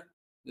you here.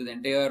 There's the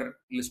entire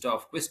list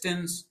of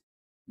questions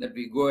that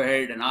we go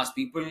ahead and ask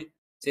people.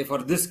 Say for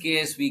this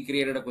case, we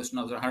created a question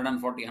of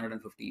 140,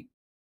 150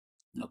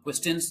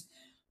 questions.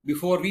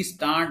 Before we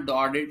start the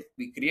audit,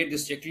 we create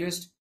this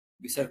checklist,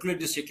 we circulate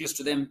this checklist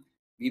to them,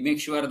 we make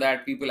sure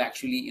that people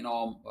actually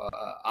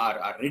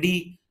are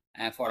ready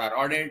for our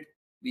audit.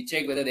 We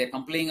check whether they're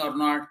complying or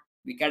not.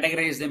 We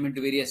categorize them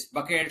into various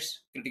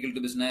buckets: critical to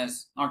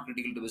business, not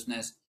critical to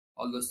business,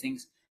 all those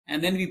things.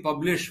 And then we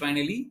publish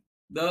finally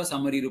the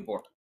summary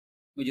report,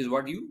 which is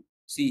what you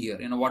see here.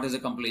 What is the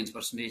compliance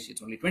percentage?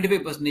 It's only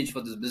 25%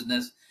 for this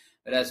business,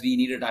 whereas we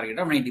need a target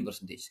of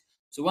 90%.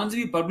 So once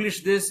we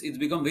publish this, it's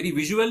become very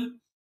visual,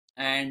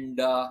 and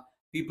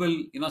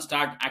people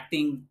start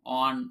acting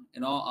on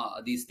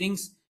these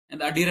things,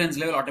 and the adherence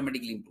level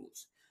automatically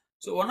improves.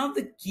 So one of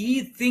the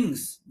key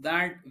things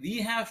that we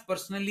have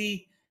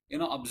personally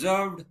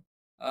observed,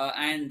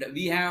 and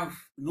we have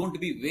known to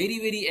be very,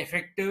 very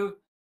effective,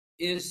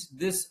 is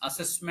this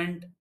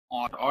assessment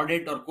or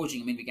audit or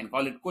coaching. I mean, we can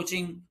call it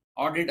coaching,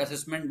 audit,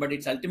 assessment, but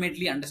it's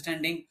ultimately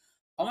understanding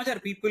how much are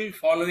people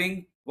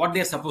following what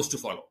they're supposed to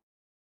follow.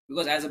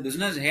 Because as a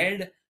business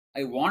head,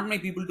 I want my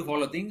people to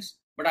follow things,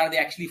 but are they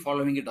actually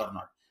following it or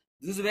not?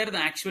 This is where the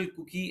actual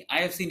cookie I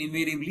have seen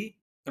invariably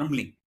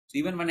crumbling. So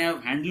even when I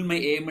have handled my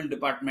AML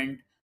department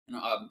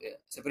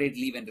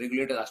separately, when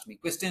regulators ask me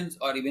questions,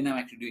 or even I'm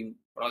actually doing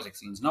process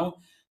excellence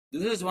now,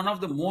 this is one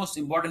of the most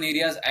important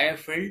areas I have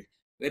felt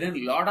wherein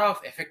a lot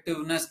of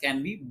effectiveness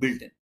can be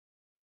built in.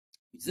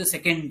 It's the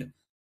second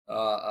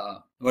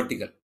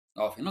vertical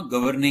of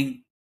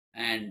governing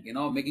and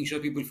making sure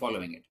people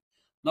following it.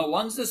 Now,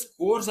 once the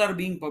scores are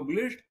being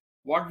published,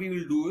 what we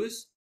will do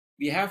is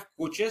we have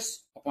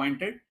coaches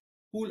appointed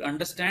who will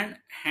understand,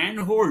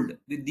 handhold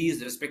with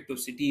these respective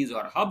cities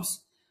or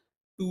hubs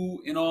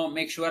to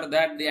make sure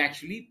that they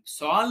actually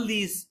solve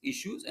these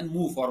issues and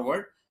move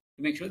forward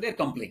to make sure they're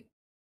complying.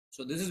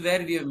 So this is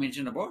where we have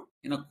mentioned about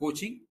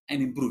coaching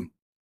and improving.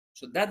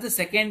 So that's the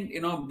second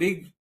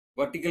big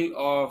vertical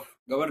of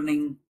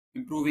governing,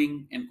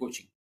 improving, and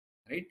coaching,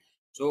 right?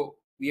 So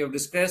we have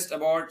discussed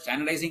about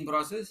standardizing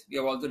process. We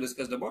have also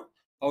discussed about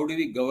how do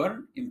we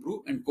govern,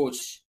 improve, and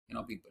coach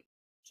people.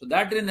 So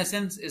that in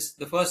essence is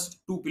the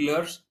first two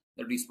pillars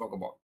that we spoke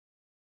about.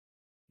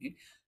 Okay?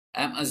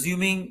 I'm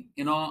assuming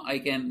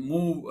I can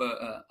move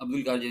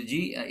Abdul Qadir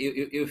ji.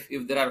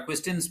 If there are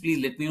questions,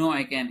 please let me know.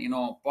 I can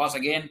pause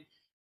again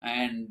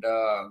and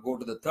go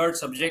to the third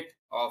subject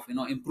of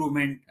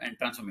improvement and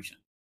transformation.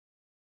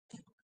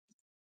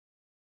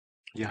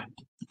 Yeah.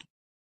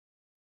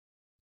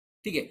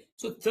 Okay.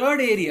 So third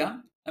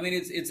area, I mean,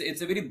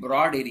 it's a very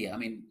broad area. I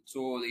mean,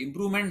 so the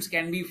improvements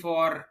can be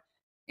for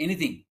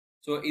anything.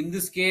 So in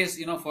this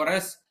case, for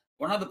us,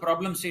 one of the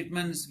problem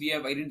statements we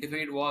have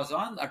identified was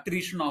on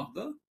attrition of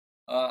the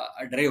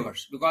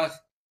drivers, because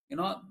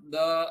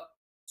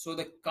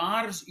the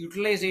car's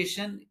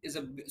utilization is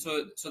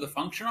so the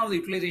function of the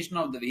utilization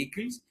of the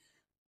vehicles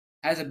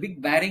has a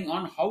big bearing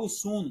on how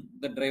soon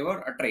the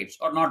driver attrites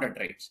or not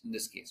attrites in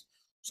this case.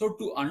 So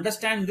to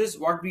understand this,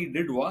 what we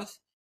did was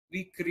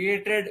we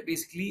created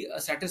basically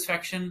a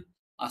satisfaction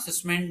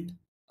assessment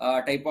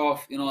type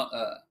of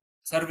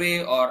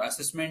survey or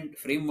assessment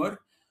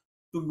framework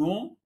to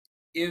know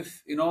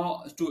if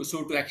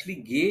to actually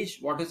gauge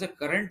what is the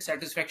current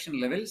satisfaction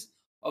levels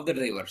of the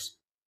drivers.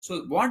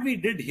 So what we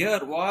did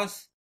here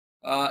was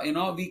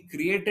we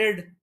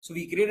created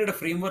a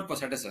framework for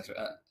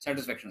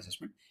satisfaction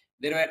assessment.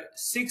 There were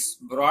 6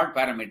 broad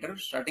parameters,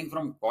 starting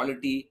from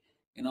quality,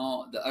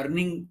 the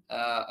earning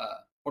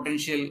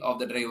potential of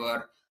the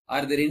driver.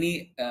 Are there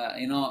any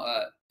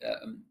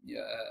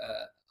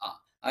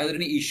are there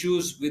any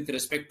issues with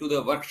respect to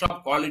the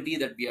workshop quality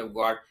that we have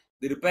got,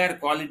 the repair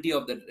quality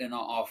of the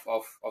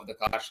of the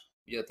cars,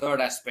 which is the third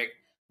aspect.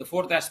 The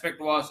fourth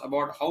aspect was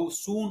about how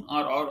soon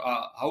or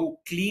how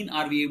clean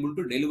are we able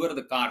to deliver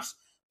the cars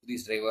to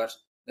these drivers.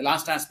 The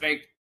last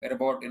aspect were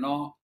about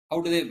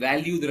how do they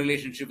value the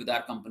relationship with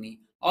our company.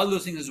 All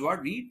those things is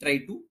what we try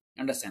to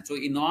understand. So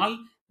in all,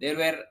 there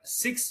were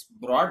 6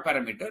 broad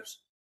parameters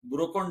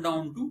broken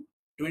down to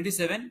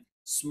 27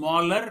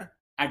 smaller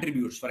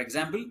attributes. For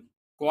example,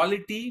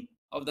 quality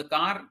of the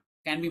car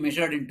can be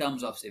measured in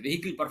terms of, say,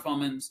 vehicle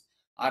performance.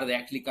 Are they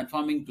actually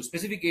conforming to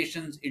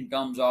specifications in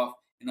terms of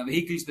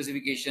vehicle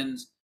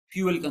specifications,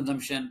 fuel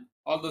consumption?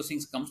 All those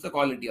things comes the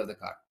quality of the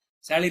car.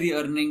 Salary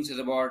earnings is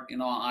about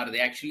are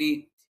they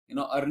actually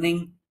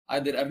earning? Are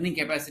their earning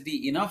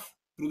capacity enough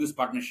through this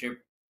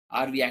partnership?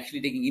 Are we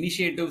actually taking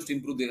initiatives to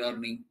improve their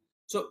earning?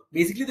 So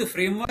basically, the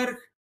framework,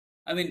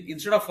 I mean,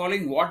 instead of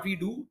following what we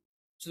do,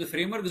 so the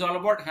framework is all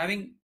about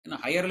having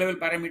higher level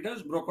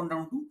parameters broken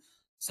down to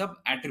sub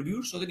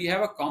attributes, so that you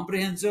have a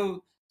comprehensive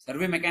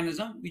survey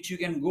mechanism which you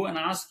can go and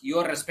ask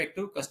your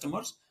respective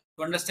customers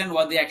to understand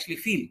what they actually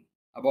feel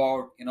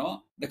about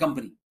the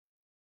company.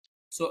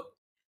 So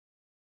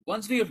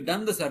once we have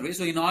done the survey,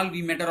 so in all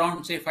we met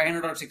around say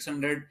 500 or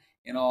 600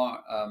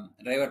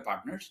 driver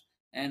partners,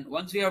 and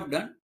once we have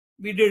done,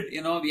 we did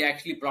we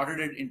actually plotted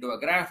it into a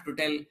graph to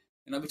tell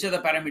which are the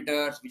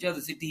parameters, which are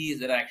the cities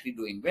that are actually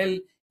doing well.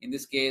 In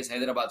this case,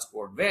 Hyderabad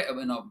scored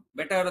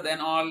better than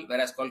all,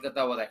 whereas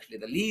Kolkata was actually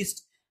the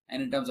least.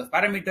 And in terms of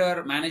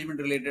parameter,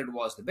 management related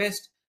was the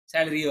best,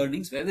 salary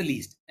earnings were the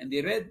least, and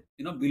they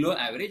were below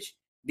average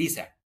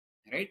DSAT,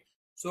 right?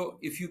 So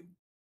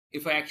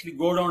if I actually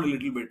go down a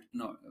little bit,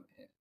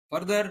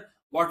 further,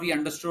 what we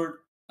understood,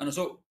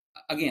 so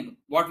again,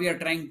 what we are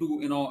trying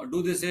to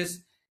do this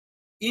is,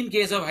 in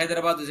case of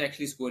Hyderabad is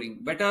actually scoring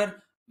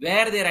better,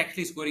 where they are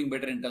actually scoring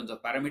better in terms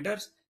of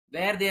parameters,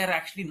 where they are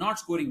actually not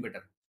scoring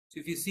better. So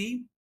if you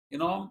see,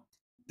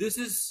 this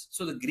is,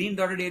 so the green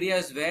dotted area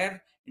is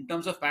where in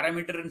terms of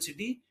parameter and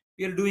city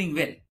we are doing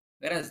well,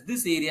 whereas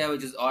this area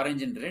which is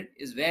orange and red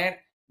is where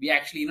we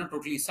actually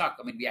totally suck.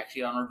 I mean, we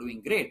actually are not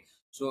doing great.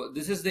 So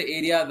this is the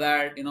area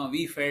that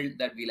we felt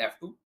that we'll have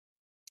to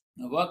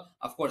work.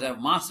 Of course,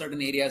 I've masked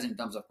certain areas in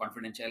terms of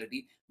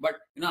confidentiality, but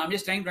I'm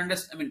just trying to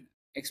understand,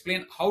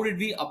 explain how did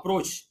we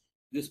approach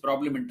this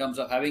problem in terms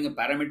of having a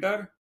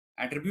parameter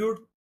attribute,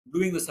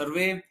 doing the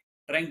survey,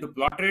 trying to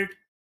plot it,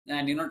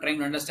 and trying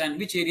to understand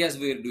which areas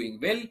we are doing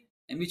well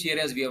and which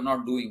areas we are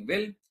not doing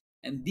well.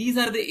 And these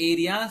are the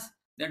areas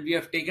that we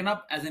have taken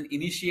up as an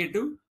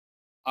initiative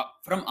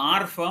from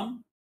our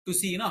firm to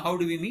see how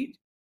do we meet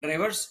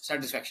drivers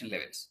satisfaction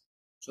levels.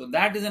 So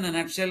that is in a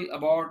nutshell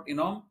about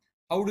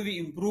how do we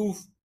improve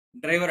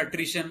driver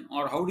attrition,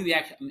 or how do we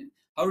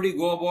how do we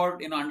go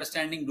about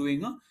understanding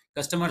doing a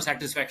customer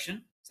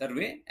satisfaction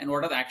survey, and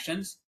what are the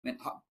actions,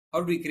 how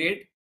do we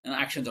create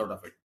actions out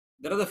of it.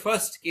 That is the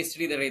first case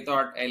study that I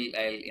thought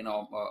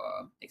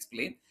I'll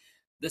explain.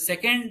 The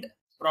second,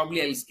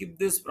 probably I'll skip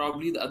this,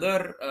 probably the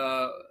other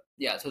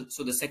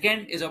so the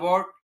second is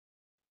about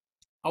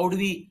how do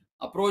we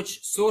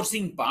approach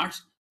sourcing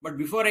parts. But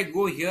before I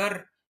go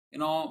here,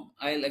 I'll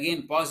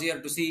again pause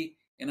here to see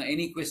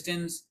any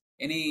questions,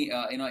 any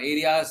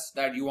areas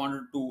that you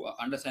wanted to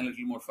understand a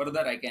little more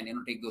further. I can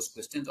take those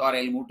questions, or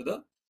I'll move to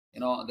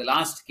the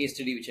last case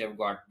study which I've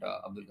got,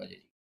 Abdul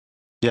Qadir.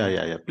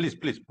 Yeah.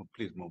 Please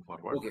move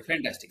forward. Okay,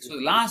 fantastic. So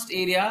the last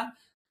area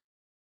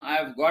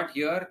I've got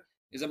here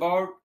is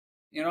about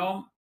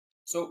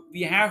so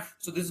we have,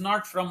 so this is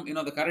not from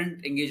the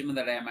current engagement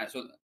that I am at,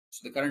 so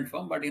the current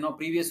firm, but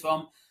previous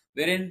firm,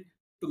 wherein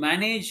to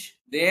manage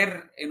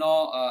their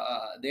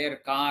their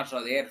cars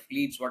or their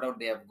fleets, whatever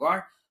they have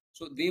got.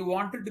 So they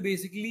wanted to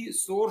basically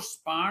source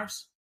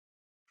parts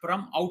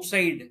from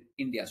outside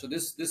India. So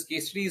this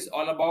case study is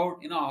all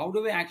about how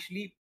do we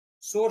actually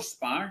source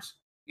parts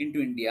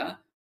into India,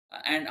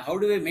 and how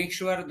do we make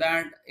sure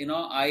that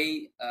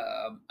I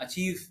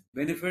achieve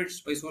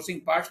benefits by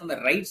sourcing parts from the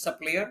right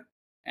supplier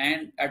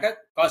and at a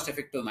cost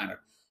effective manner.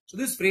 So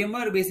this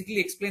framework basically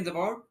explains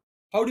about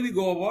how do we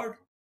go about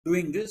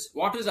doing this,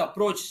 what is the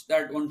approach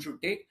that one should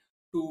take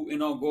to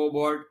go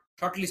about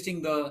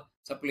shortlisting the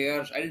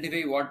suppliers,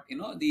 identify what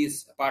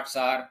these parts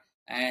are,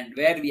 and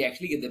where we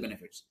actually get the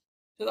benefits.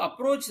 So the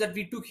approach that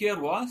we took here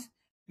was,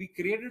 we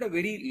created a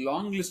very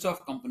long list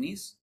of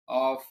companies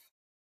of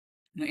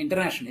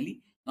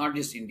internationally, not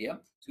just India.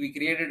 So we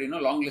created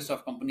long list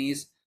of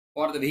companies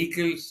for the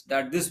vehicles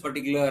that this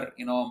particular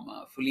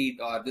fleet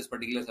or this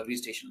particular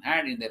service station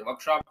had in their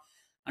workshop.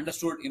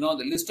 Understood the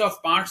list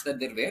of parts that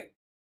there were.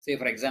 Say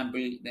for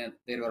example,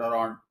 there were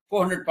around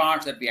 400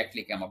 parts that we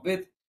actually came up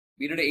with.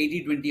 We did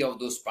 80-20 of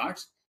those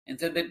parts and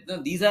said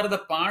that these are the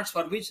parts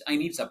for which I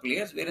need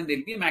suppliers, wherein there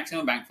will be a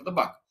maximum bang for the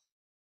buck.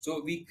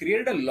 So we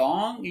created a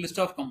long list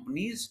of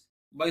companies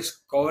by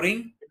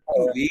scouring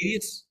through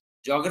various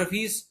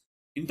geographies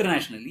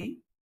internationally,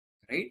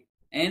 right?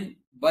 And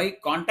by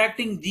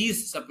contacting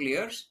these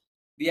suppliers,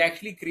 we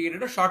actually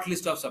created a short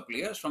list of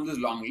suppliers from this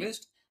long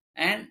list.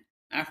 And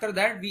after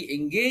that, we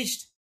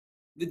engaged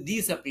with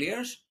these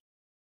suppliers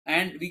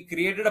and we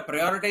created a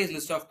prioritized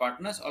list of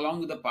partners along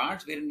with the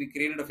parts, wherein we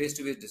created a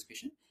face-to-face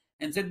discussion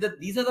and said that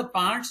these are the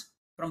parts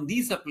from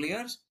these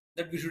suppliers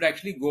that we should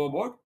actually go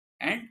about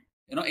and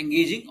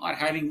engaging or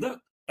having the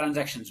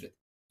transactions with.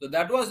 So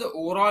that was the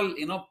overall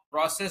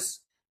process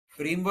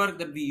framework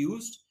that we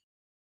used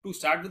to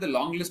start with the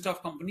long list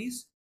of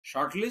companies,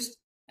 short list,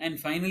 and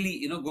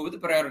finally go with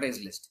the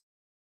prioritized list.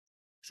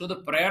 So the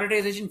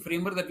prioritization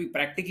framework that we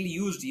practically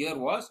used here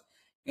was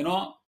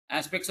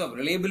aspects of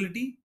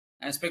reliability,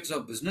 aspects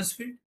of business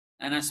fit,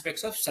 and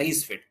aspects of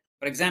size fit.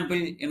 For example,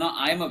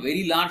 I am a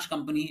very large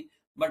company,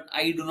 but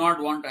I do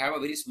not want to have a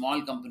very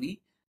small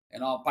company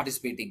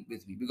participating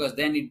with me, because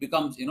then it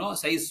becomes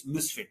size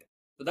misfit.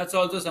 So that's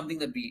also something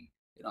that we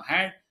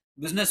had.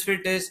 Business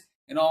fit is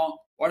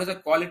what is the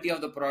quality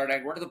of the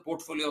product, what is the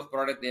portfolio of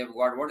product they have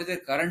got, what is their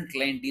current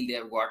clientele they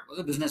have got, what is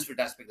the business fit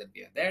aspect that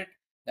we have there,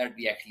 that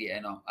we actually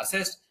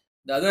assessed.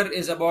 The other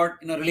is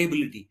about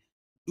reliability.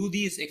 Do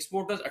these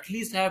exporters at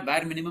least have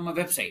bare minimum a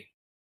website?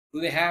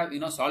 Do they have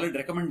solid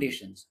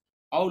recommendations?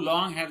 How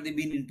long have they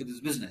been into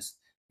this business?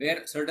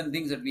 Where certain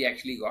things that we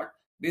actually got.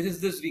 Basis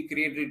this, we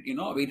created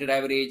weighted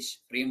average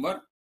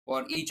framework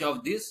for each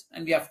of these,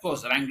 and we of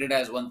course ranked it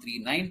as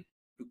 139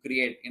 to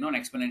create an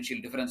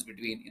exponential difference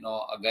between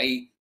a guy,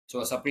 so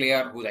a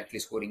supplier who's actually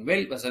scoring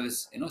well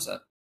versus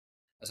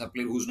a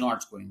supplier who's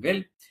not scoring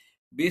well.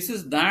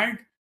 Basis that,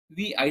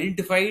 we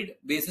identified,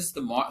 basis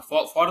the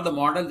for the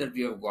model that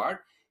we have got,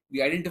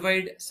 we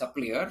identified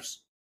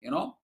suppliers,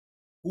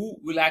 who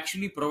will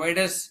actually provide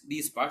us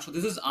these parts. So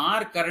this is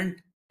our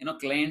current,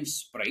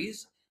 client's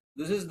price.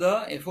 This is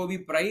the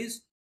FOB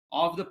price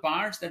of the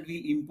parts that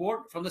we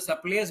import from the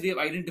suppliers we have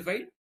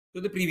identified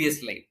to the previous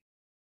slide.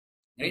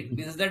 Right?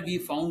 This is that we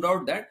found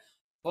out that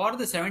for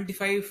the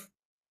 75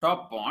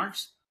 top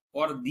parts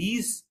for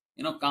these,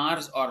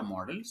 cars or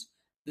models,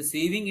 the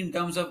saving in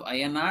terms of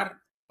INR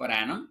per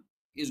annum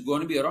is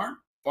going to be around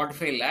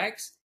 45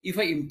 lakhs if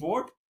I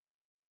import,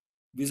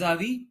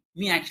 vis-a-vis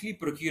me actually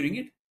procuring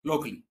it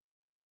locally.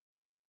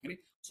 Right?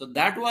 So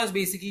that was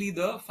basically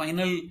the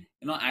final,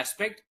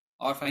 aspect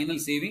or final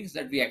savings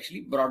that we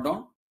actually brought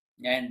down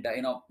and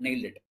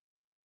nailed it.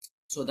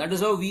 So that is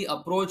how we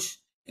approach,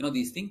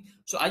 these things.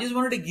 So I just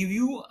wanted to give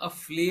you a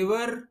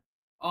flavor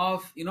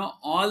of,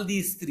 all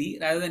these three,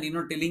 rather than,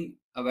 telling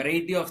a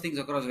variety of things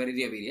across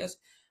variety of areas.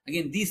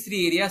 Again, these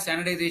three areas: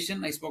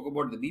 standardization, I spoke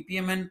about the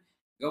BPMN;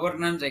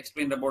 governance, I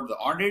explained about the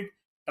audit;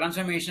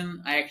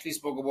 transformation, I actually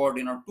spoke about,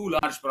 two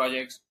large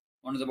projects.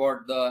 One is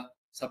about the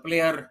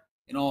supplier,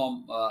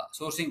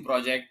 sourcing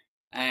project,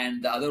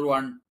 and the other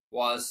one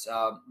was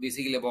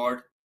basically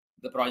about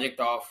the project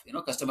of,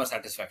 customer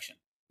satisfaction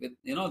with,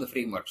 the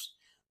frameworks.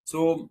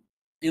 So,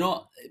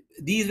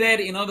 these were,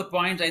 the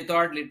points I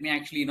thought, let me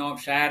actually,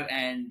 share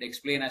and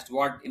explain as to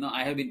what,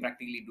 I have been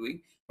practically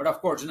doing. But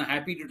of course,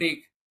 happy to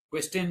take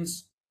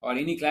questions or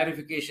any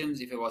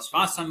clarifications. If I was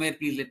fast somewhere,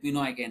 please let me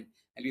know. I'll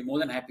be more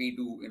than happy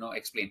to,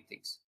 explain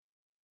things.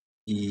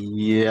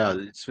 Yeah,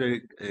 it's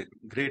very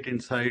great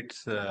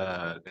insights,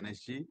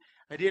 Ganesh ji.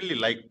 I really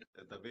liked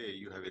the way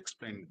you have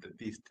explained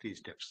these three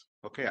steps.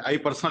 Okay, I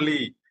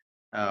personally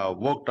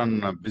worked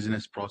on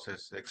business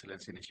process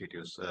excellence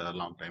initiatives a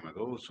long time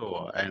ago,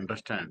 so I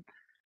understand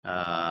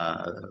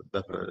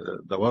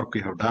the work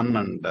you have done,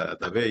 and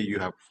the way you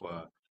have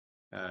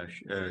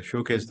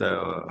showcased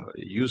the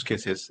use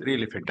cases.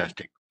 Really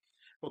fantastic.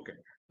 Okay.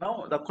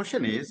 Now the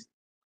question is,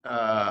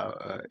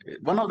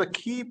 one of the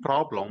key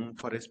problem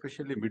for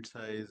especially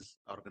mid-size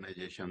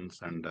organizations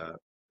and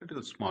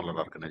little smaller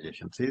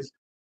organizations is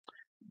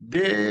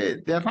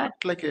they're not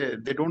like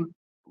they don't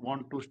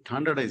want to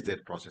standardize their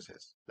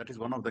processes. That is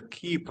one of the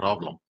key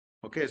problem.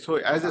 Okay, so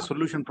as a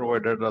solution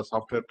provider or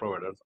software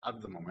provider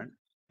at the moment,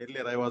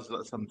 earlier I was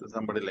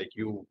somebody like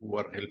you who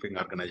were helping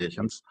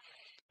organizations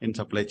in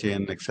supply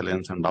chain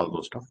excellence and all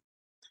those stuff.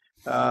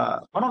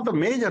 One of the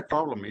major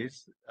problem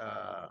is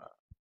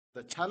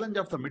the challenge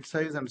of the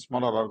mid-size and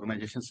smaller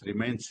organizations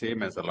remains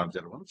same as the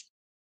larger ones.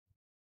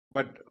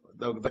 But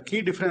the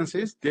key difference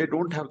is they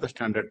don't have the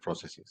standard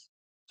processes.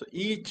 So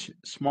each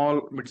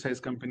small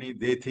mid-sized company,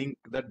 they think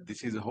that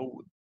this is how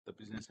the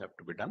business have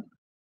to be done.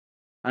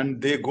 And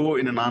they go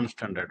in a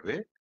non-standard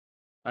way.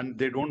 And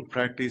they don't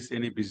practice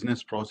any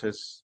business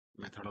process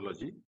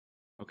methodology.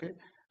 Okay.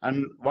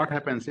 And what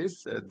happens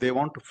is they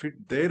want to fit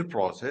their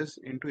process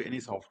into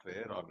any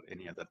software or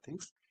any other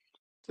things.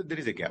 So there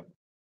is a gap.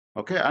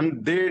 Okay.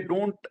 And they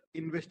don't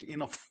invest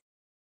enough.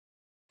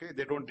 Okay.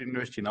 They don't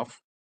invest enough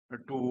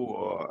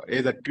to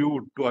either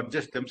to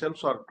adjust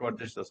themselves or to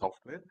adjust the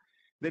software.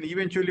 Then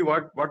eventually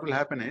what will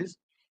happen is,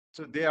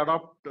 so they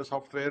adopt the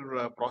software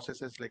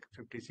processes like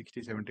 50,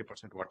 60,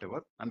 70%,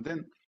 whatever. And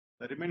then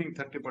the remaining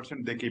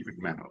 30%, they keep it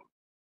manual.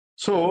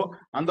 So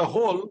on the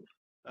whole,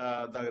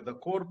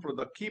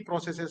 the key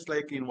processes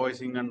like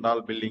invoicing and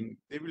all billing,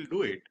 they will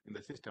do it in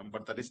the system,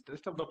 but the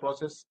rest of the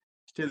process,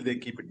 still they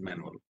keep it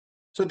manual.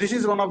 So this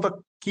is one of the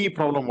key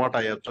problem what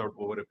I observed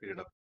over a period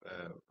of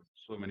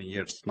so many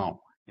years now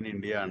in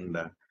India and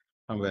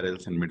somewhere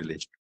else in Middle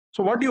East.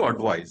 So what do you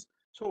advise?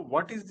 So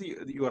what is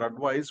your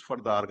advice for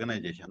the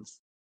organizations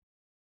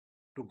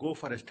to go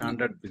for a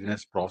standard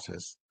business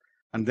process,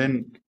 and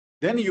then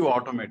you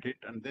automate it,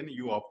 and then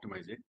you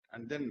optimize it,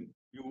 and then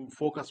you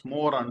focus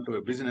more onto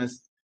a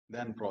business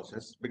than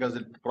process, because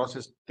the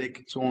process take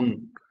its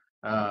own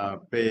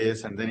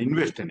pace, and then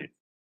invest in it.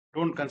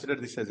 Don't consider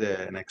this as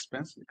an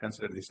expense,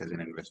 consider this as an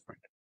investment.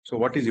 So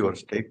what is your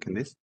stake in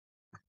this?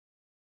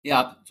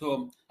 Yeah,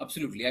 so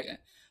absolutely.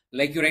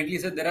 Like you rightly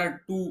said, there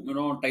are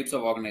two, types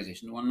of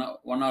organization. One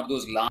are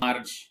those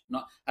large.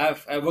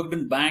 I've worked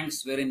in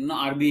banks wherein,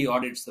 RBI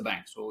audits the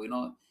bank. So,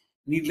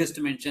 needless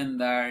to mention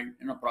that,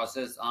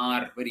 process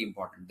are very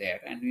important there,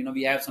 and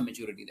we have some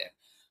maturity there.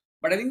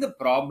 But I think the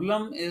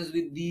problem is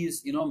with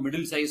these,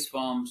 middle-sized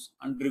firms,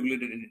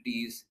 unregulated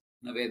entities,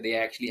 where they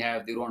actually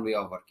have their own way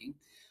of working.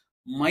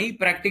 My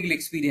practical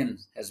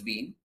experience has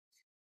been,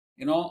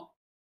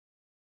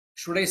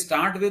 should I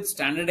start with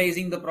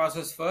standardizing the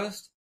process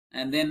first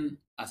and then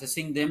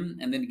assessing them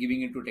and then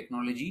giving it to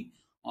technology,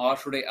 or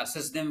should I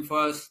assess them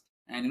first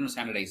and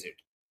standardize it?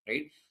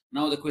 Right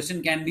now, the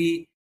question can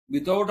be,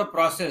 without a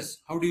process,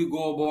 how do you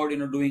go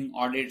about doing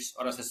audits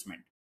or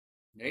assessment?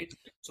 Right.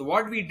 So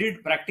what we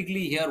did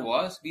practically here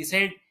was, we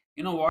said,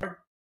 what,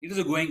 it is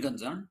a going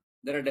concern.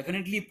 There are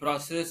definitely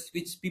process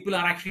which people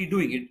are actually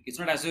doing it. It's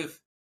not as if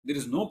there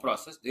is no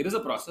process. There is a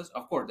process.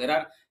 Of course, there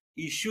are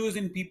issues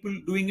in people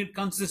doing it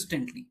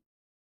consistently.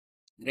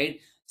 Right.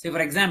 Say,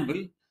 for example,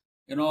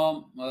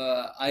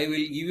 I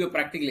will give you a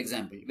practical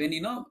example.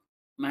 When,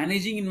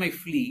 managing in my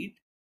fleet,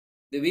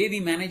 the way we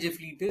manage a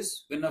fleet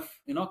is when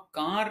a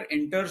car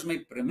enters my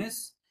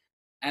premise,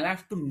 I'll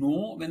have to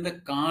know when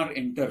the car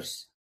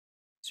enters.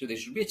 So there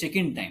should be a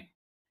check-in time.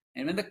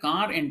 And when the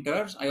car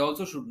enters, I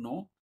also should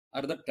know,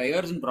 are the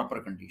tires in proper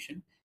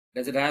condition?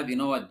 Does it have,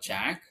 a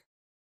jack,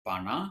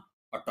 pana,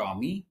 a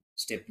Tommy,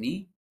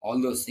 stepney, all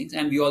those things?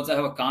 And we also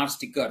have a car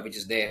sticker which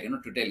is there,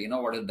 to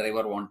tell, what the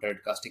driver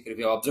wanted. Car sticker. If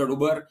you observed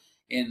Uber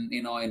in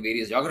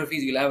various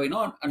geographies, you'll have,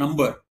 a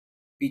number,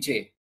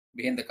 piche,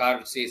 behind the car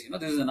which says,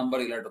 this is the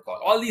number you'll have to call.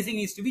 All these things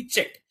needs to be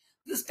checked.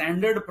 This is a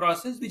standard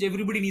process which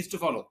everybody needs to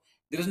follow.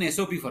 There is an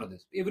SOP for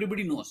this.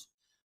 Everybody knows.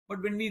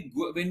 But when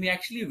we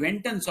actually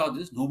went and saw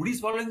this, nobody is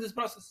following this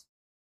process.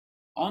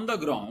 On the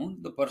ground,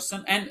 the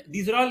person, and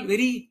these are all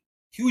very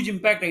huge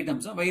impact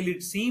items. While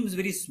it seems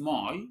very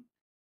small,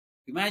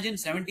 imagine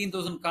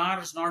 17,000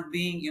 cars not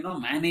being,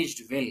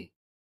 managed well.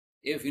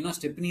 If,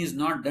 stepney is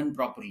not done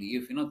properly,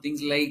 if,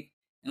 things like,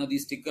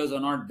 these stickers are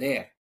not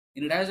there,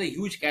 and it has a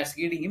huge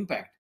cascading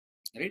impact,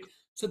 right?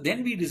 So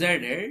then we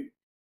decided,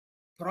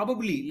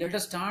 probably let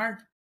us start,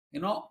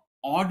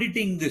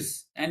 auditing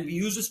this. And we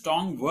use a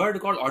strong word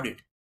called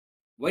audit.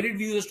 Why did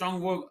we use a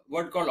strong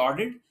word called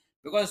audit?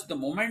 Because the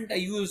moment I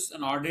use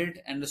an audit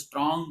and a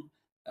strong,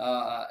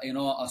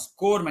 a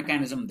score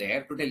mechanism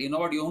there to tell,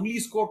 what, you only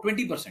score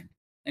 20%,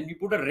 and we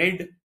put a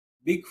red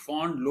big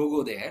font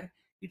logo there,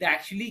 it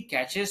actually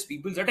catches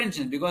people's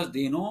attention because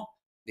they know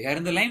they are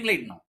in the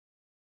limelight now.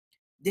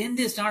 Then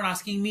they start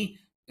asking me,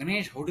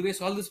 Ganesh, how do I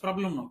solve this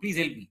problem now? Please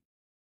help me.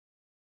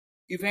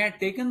 If I had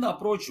taken the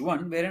approach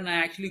one, wherein I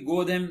actually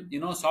go them,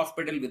 soft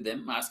pedal with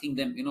them, asking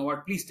them,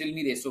 what, please tell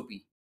me the SOP.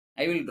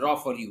 I will draw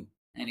for you.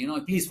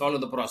 And, please follow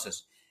the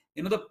process.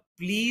 The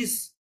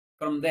please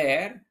from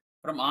there,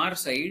 from our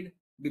side,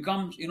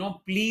 becomes,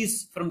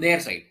 please from their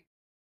side.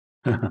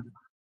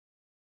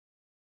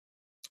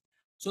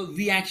 So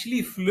we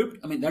actually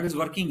flipped. I mean, that is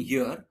working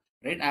here,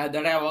 right?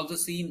 That I have also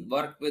seen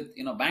work with,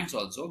 banks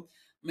also.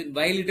 I mean,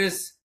 while it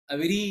is a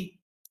very,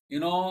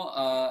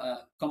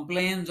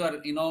 compliance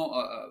or,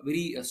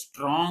 very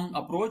strong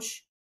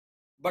approach,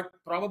 but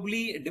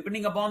probably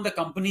depending upon the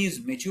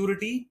company's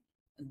maturity,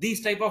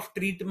 these type of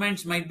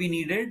treatments might be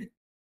needed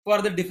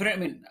for the different. I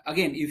mean,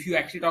 again, if you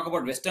actually talk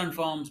about Western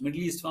firms, Middle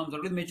East firms,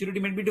 or maturity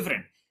might be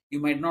different. You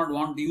might not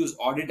want to use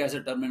audit as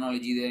a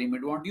terminology there. You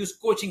might want to use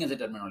coaching as a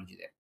terminology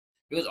there,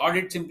 because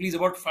audit simply is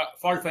about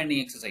fault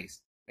finding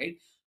exercise, right?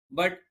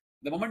 But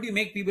the moment you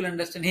make people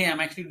understand, hey, I'm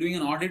actually doing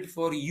an audit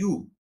for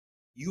you,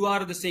 you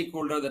are the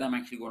stakeholder that I'm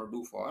actually going to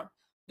do for,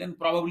 then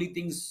probably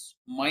things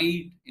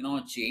might,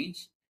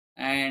 change.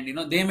 And,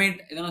 they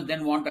might,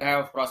 then want to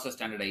have process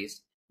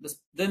standardized.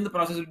 Then the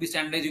process will be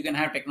standardized. You can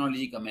have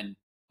technology come in.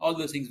 All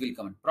those things will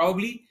come in.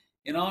 Probably,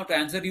 to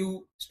answer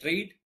you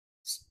straight,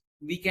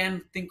 we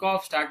can think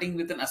of starting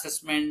with an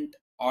assessment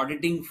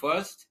auditing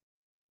first,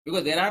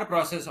 because there are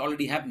processes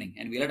already happening,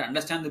 and we'll have to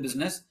understand the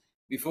business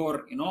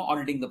before,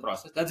 auditing the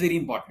process. That's very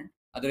important.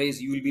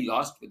 Otherwise, you will be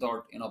lost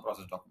without,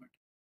 process document.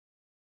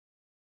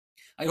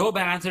 I hope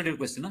I answered your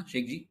question,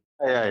 Sheikh.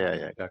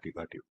 Yeah.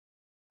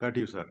 Got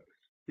you, sir.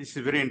 This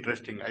is very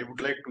interesting. I would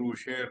like to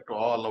share to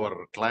all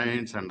our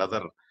clients and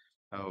other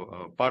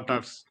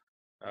partners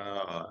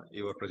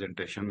your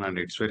presentation, and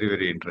it's very,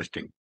 very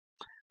interesting.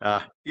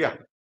 Yeah.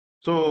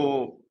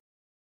 So,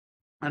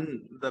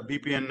 and the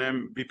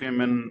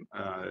BPMN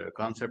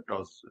concept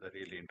was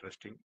really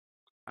interesting.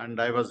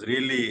 And I was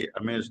really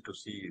amazed to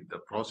see the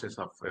process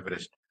of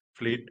Everest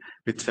fleet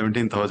with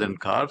 17,000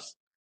 cars.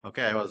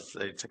 Okay,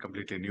 it's a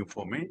completely new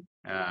for me.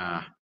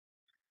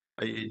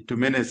 To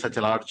manage such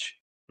a large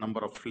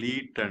number of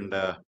fleet and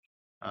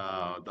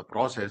the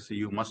process,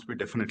 you must be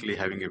definitely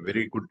having a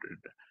very good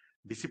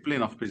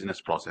discipline of business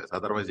process.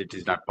 Otherwise, it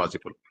is not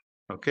possible.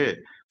 Okay.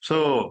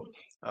 So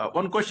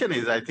one question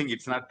is, I think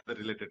it's not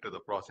related to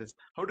the process.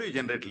 How do you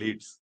generate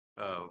leads?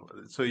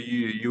 So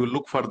you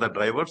look for the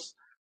drivers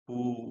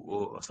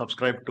who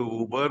subscribe to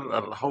Uber,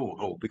 or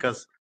how?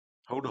 Because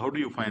how do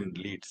you find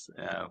leads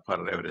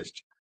for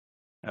Everest?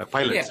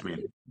 Pilots, mean.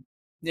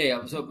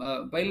 Yeah.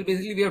 So,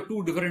 basically, we have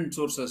two different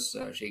sources,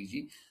 Sheikh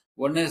Ji.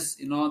 One is,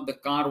 the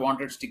car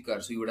wanted sticker.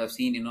 So you would have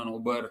seen, in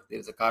Uber,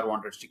 there's a car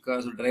wanted sticker.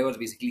 So drivers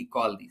basically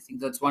call these things.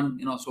 That's one,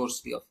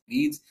 source of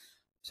leads.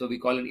 So we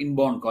call it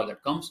inbound call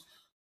that comes.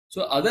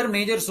 So other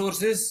major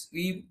sources,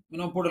 we,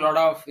 put a lot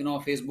of,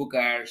 Facebook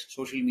ads,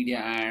 social media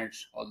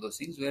ads, all those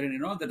things where,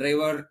 the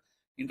driver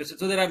interested.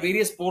 So there are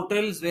various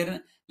portals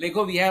where, like,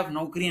 we have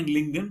Naukri and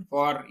LinkedIn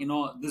for,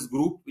 this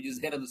group, which is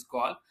here on this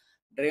call.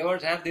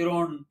 Drivers have their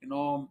own,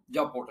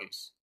 job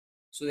portals.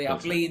 So they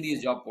apply in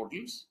these job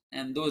portals,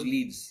 and those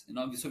leads,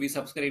 so we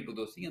subscribe to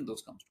those things, and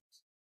those comes to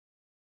us.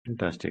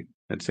 Fantastic.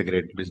 That's a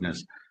great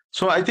business.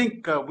 So I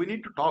think we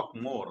need to talk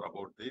more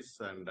about this.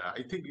 And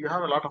I think you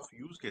have a lot of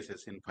use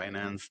cases in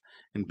finance,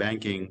 in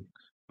banking.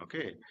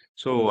 Okay.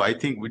 So I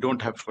think we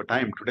don't have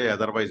time today.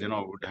 Otherwise, we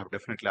would have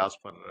definitely asked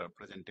for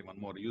presenting one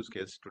more use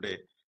case today.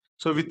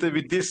 So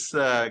with this,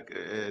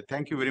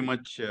 thank you very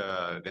much,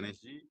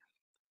 Ganesh ji.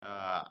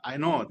 I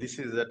know this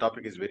is the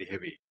topic is very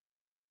heavy.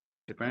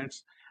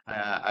 Depends.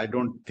 I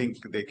don't think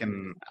they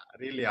can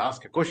really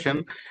ask a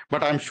question,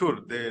 but I'm sure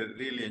they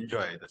really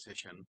enjoy the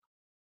session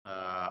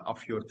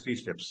of your three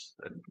steps: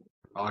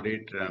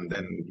 audit, and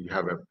then you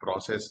have a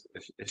process,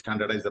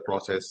 standardize the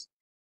process,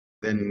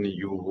 then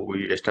you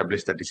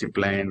establish the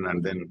discipline,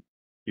 and then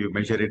you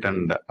measure it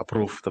and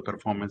approve the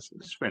performance.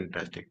 It's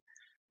fantastic.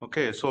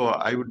 Okay, so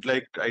I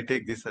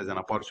take this as an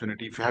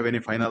opportunity. If you have any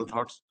final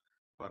thoughts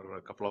for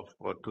a couple of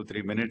or 2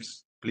 3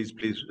 minutes, please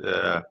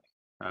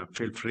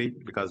feel free,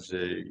 because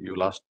you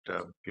lost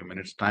a few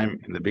minutes time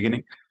in the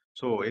beginning.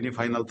 So any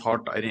final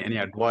thought, any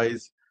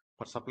advice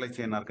for supply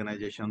chain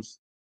organizations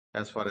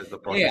as far as the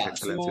process Yeah.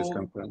 excellence is So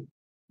concerned?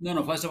 no,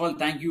 no. First of all,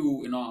 thank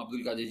you,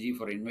 Abdul Qadir ji,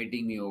 for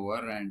inviting me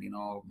over, and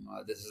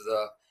this is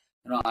a,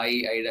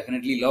 I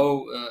definitely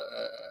love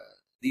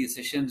these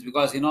sessions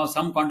because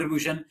some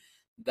contribution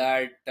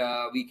that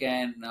we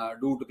can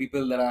do to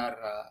people that are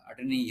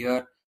attending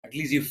here. At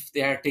least if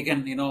they had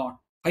taken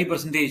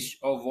 5%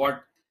 of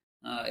what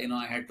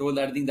I had told,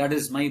 I think that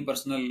is my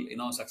personal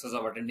success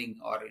of attending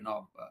or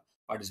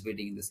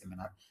participating in the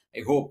seminar.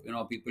 I hope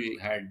people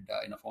had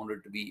found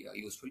it to be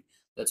useful.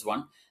 That's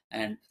one,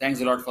 and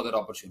thanks a lot for that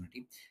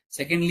opportunity.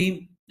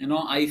 Secondly,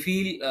 I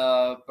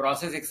feel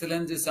process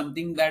excellence is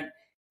something that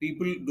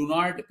people do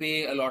not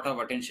pay a lot of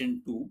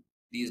attention to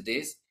these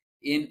days.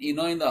 In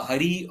the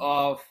hurry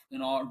of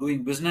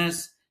doing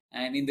business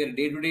and in their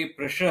day-to-day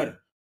pressure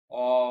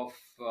of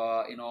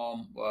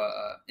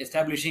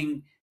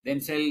establishing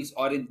themselves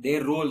or in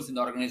their roles in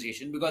the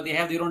organization, because they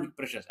have their own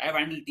pressures. I've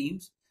handled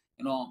teams,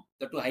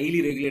 the two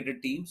highly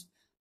regulated teams,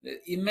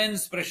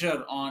 immense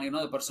pressure on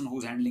the person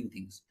who's handling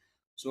things.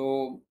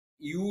 So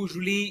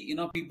usually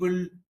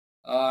people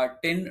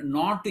tend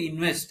not to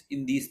invest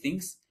in these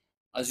things,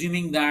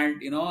 assuming that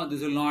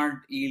this will not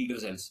yield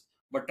results.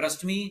 But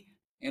trust me,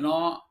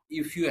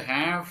 if you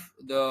have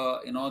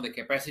the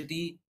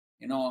capacity,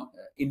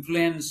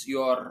 influence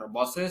your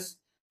bosses,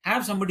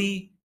 have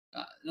somebody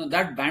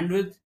that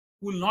bandwidth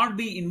who will not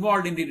be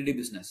involved in day-to-day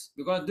business,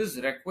 because this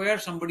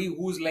requires somebody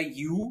who's like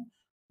you,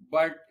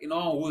 but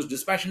who's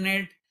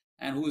dispassionate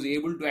and who's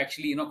able to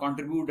actually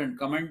contribute and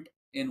comment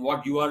in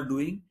what you are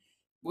doing,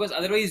 because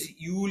otherwise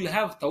you will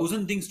have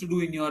thousand things to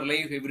do in your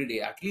life every day,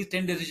 at least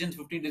 10 decisions,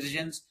 15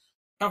 decisions,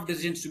 tough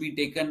decisions to be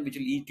taken, which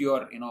will eat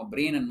your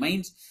brain and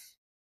minds.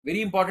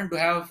 Very important to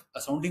have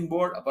a sounding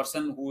board, a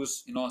person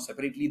who's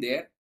separately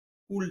there,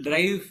 who will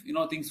drive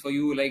things for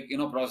you, like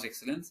process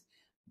excellence,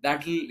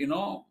 that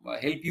will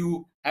help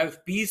you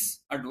have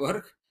peace at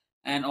work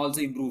and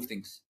also improve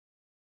things.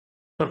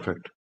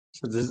 Perfect.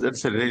 So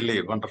that's a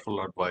really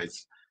wonderful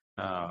advice,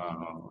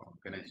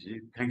 Ganesh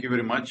ji. Thank you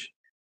very much.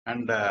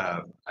 And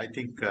I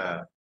think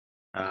uh,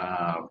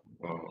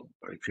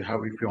 if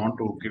you want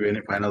to give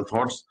any final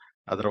thoughts,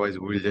 otherwise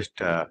we will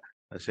just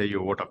say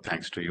your vote of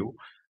thanks to you.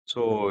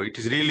 So it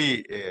is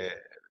really,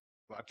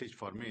 at least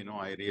for me,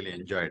 I really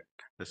enjoyed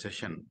the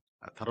session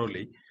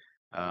thoroughly,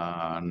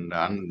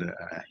 and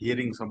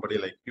hearing somebody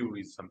like you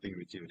is something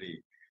which is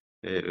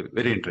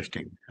very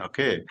interesting.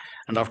 Okay,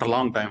 and after a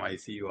long time, I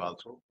see you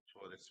also,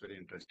 so that's very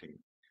interesting.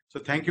 So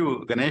thank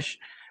you, Ganesh,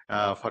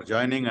 for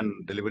joining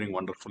and delivering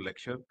wonderful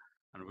lecture,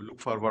 and we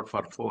look forward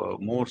for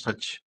more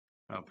such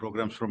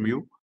programs from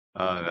you.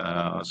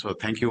 So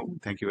thank you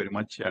very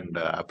much, and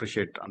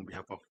appreciate on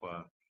behalf of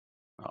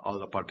all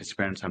the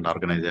participants and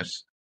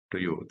organizers to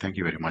you. Thank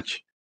you very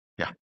much.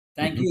 Yeah.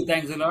 Thank Mhm. you.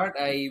 Thanks a lot.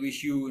 I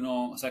wish you,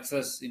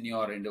 success in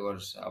your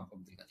endeavors. Abdul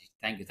Qadir.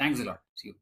 Thank you. Thanks a lot. See you.